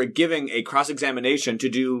when you are giving a cross-examination to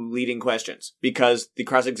do leading questions, because the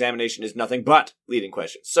cross-examination is nothing but leading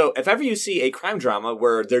questions. So if ever you see a crime drama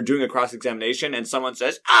where they're doing a cross-examination and someone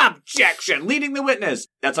says, objection, leading the witness,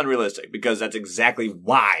 that's unrealistic, because that's exactly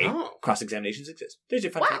why cross-examinations exist. There's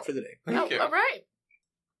your fun fact for the day. Thank you. All right.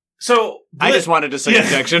 So, I just wanted to say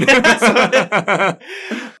objection.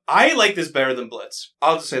 I like this better than Blitz.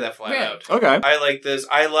 I'll just say that flat out. Okay. I like this.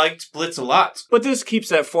 I liked Blitz a lot. But this keeps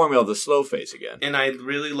that formula of the slow phase again. And I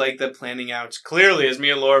really like that planning out. Clearly, as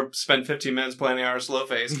me and Laura spent 15 minutes planning our slow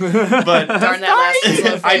phase. But darn that last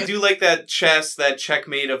slow phase. I do like that chess, that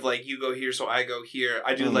checkmate of like, you go here, so I go here.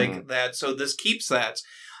 I do like that. So this keeps that.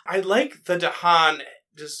 I like the Dahan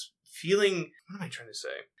just feeling... What am I trying to say?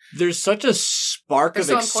 There's such a spark of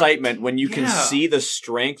excitement when you can see the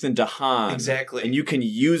strength in Dahan. Exactly. And you can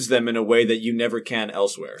use them in a way that you never can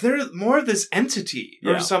elsewhere. They're more of this entity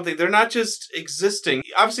or something. They're not just existing.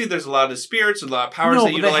 Obviously, there's a lot of spirits, a lot of powers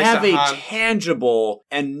that utilize Dahan. They have a tangible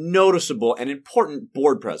and noticeable and important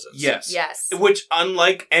board presence. Yes. Yes. Which,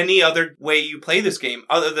 unlike any other way you play this game,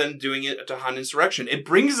 other than doing it at Dahan Insurrection, it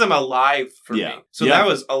brings them alive for me. So that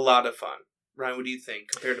was a lot of fun. Ryan, what do you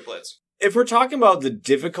think compared to Blitz? if we're talking about the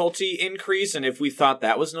difficulty increase and if we thought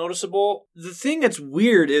that was noticeable, the thing that's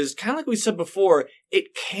weird is kind of like we said before,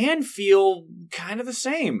 it can feel kind of the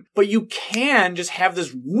same. But you can just have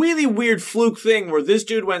this really weird fluke thing where this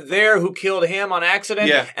dude went there who killed him on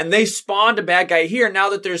accident. And they spawned a bad guy here. Now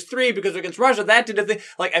that there's 3 because against Russia, that did a thing.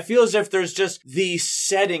 Like, I feel as if there's just the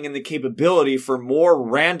setting and the capability for more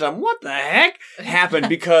random, what the heck, happen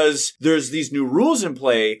because there's these new rules in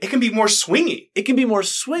play. It can be more swingy.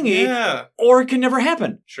 Yeah. Or it can never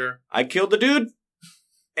happen. Sure. I killed the dude,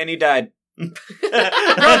 and he died. But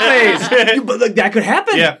like, that could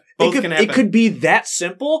happen. Yeah, both can happen. It could be that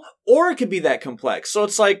simple, or it could be that complex. So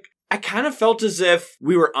it's like, I kind of felt as if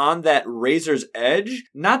we were on that razor's edge.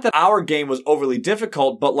 Not that our game was overly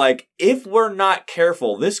difficult, but like, if we're not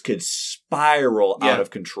careful, this could spiral out of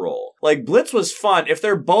control. Like, Blitz was fun. If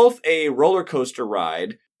they're both a roller coaster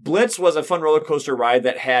ride, Blitz was a fun roller coaster ride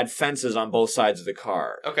that had fences on both sides of the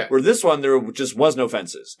car. Okay. Where this one, there just was no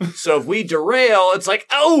fences. So if we derail, it's like,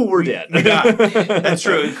 oh, we're dead. That's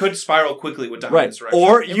true. It could spiral quickly with Dahan Insurrection.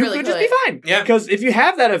 Or you could just be fine. Yeah. Because if you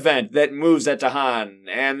have that event that moves at Dahan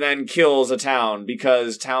and then kills a town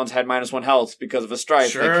because towns had -1 health because of a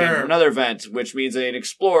strife that came from another event, which means an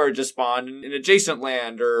explorer just spawned in adjacent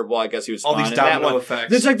land, or, well, I guess he was spawned all these in that domino one. effects.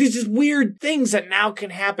 There's like these just weird things that now can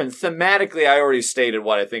happen. Thematically, I already stated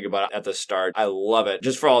what I think about it at the start. I love it,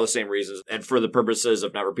 just for all the same reasons. And for the purposes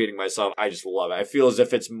of not repeating myself, I just love it. I feel as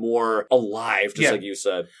if it's more alive, just like you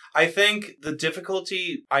said. I think the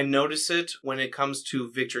difficulty, I notice it when it comes to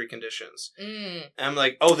victory conditions. And I'm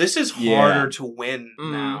like, oh, this is harder to win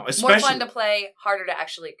now. Especially, more fun to play, harder to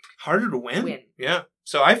actually win. Yeah.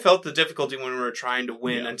 So I felt the difficulty when we were trying to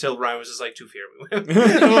win until Ryan was just like, too fair, we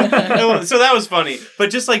win. So that was funny. But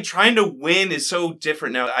just like trying to win is so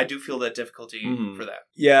different now. I do feel that difficulty for that.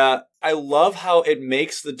 Yeah. I love how it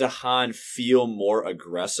makes the Dahan feel more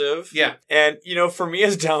aggressive. Yeah. And, you know, for me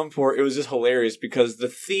as Downpour, it was just hilarious because the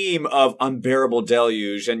theme of Unbearable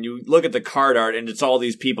Deluge, and you look at the card art and it's all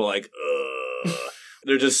these people like, ugh.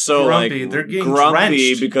 They're just so grumpy. like they're getting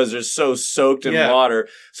grumpy drenched because they're so soaked in water.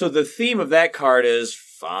 So the theme of that card is,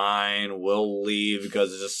 fine, we'll leave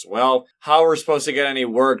because it's just, well, how we're supposed to get any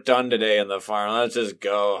work done today in the farm? Let's just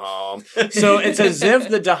go home. So it's as if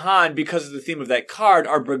the Dahan, because of the theme of that card,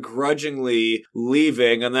 are begrudgingly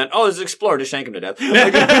leaving, and then, oh, there's an explorer to shank him to death.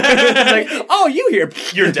 It's like, oh, you here?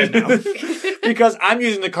 You're dead now. Because I'm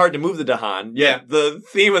using the card to move the Dahan. Yeah. The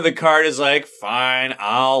theme of the card is like, fine,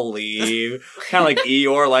 I'll leave. Kind of like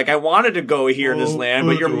Eeyore, like, I wanted to go here in this land,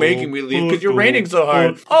 but you're making me leave because you're raining so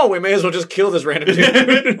hard. Oh, we may as well just kill this random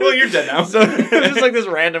dude. Well, you're dead now. So it's just like this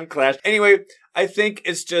random clash. Anyway, I think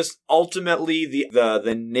it's just ultimately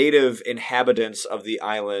the native inhabitants of the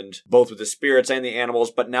island, both with the spirits and the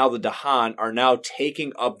animals, but now the Dahan are now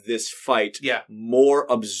taking up this fight more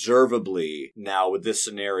observably now with this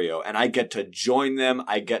scenario. And I get to join them.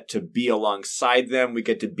 I get to be alongside them. We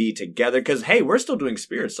get to be together because, hey, we're still doing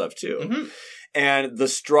spirit stuff too. Mm-hmm. And the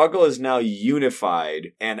struggle is now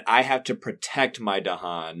unified, and I have to protect my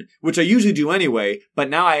Dahan, which I usually do anyway, but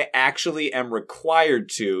now I actually am required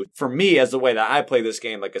to. For me, as the way that I play this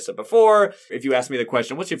game, like I said before, if you ask me the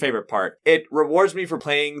question, what's your favorite part? It rewards me for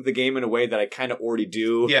playing the game in a way that I kind of already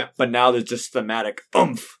do, but now there's just thematic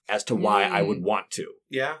oomph as to why I would want to.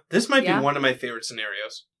 Yeah, this might be one of my favorite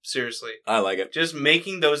scenarios. Seriously. I like it. Just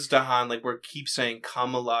making those Dahan, like we keep saying,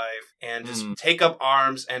 come alive and just take up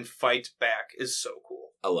arms and fight back is so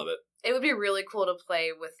cool. I love it. It would be really cool to play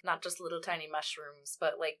with not just little tiny mushrooms,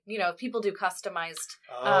 but like, you know, people do customized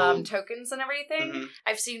tokens and everything. Mm-hmm.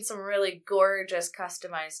 I've seen some really gorgeous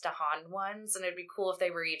customized Dahan ones, and it'd be cool if they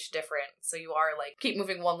were each different. So you are like, keep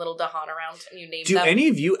moving one little Dahan around and you name them. Do any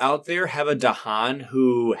of you out there have a Dahan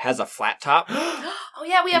who has a flat top? Oh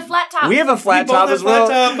yeah, we have flat top. We have a flat top as well.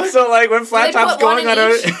 So like when flat top's going on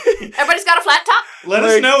everybody's got a flat top? Let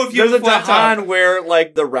us know if you have a flat top. There's a Dahan where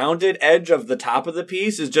like the rounded edge of the top of the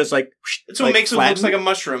piece is just like so it makes flattened. It look like a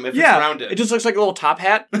mushroom if it's rounded. It just looks like a little top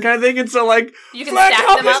hat kind of thing. And so like you can flat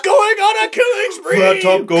top is going on a killing spree. Flat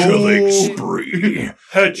top goes. Killing spree.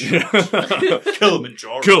 Headshot.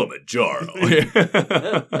 Kilimanjaro.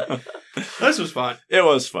 This was fun. It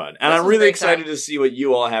was fun. And I'm really excited to see what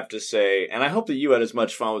you all have to say. And I hope that you had as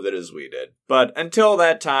much fun with it as we did. But until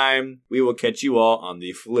that time, we will catch you all on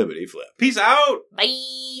the Flippity Flip. Peace out.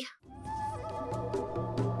 Bye.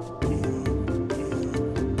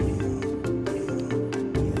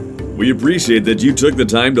 We appreciate that you took the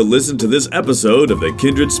time to listen to this episode of the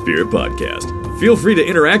Kindred Spirit Podcast. Feel free to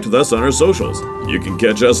interact with us on our socials. You can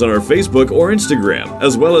catch us on our Facebook or Instagram,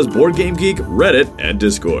 as well as Board Game Geek, Reddit, and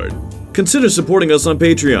Discord. consider supporting us on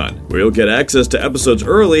Patreon, where you'll get access to episodes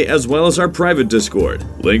early as well as our private Discord.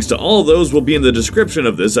 Links to all of those will be in the description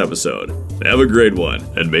of this episode. Have a great one,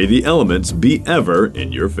 and may the elements be ever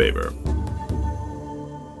in your favor.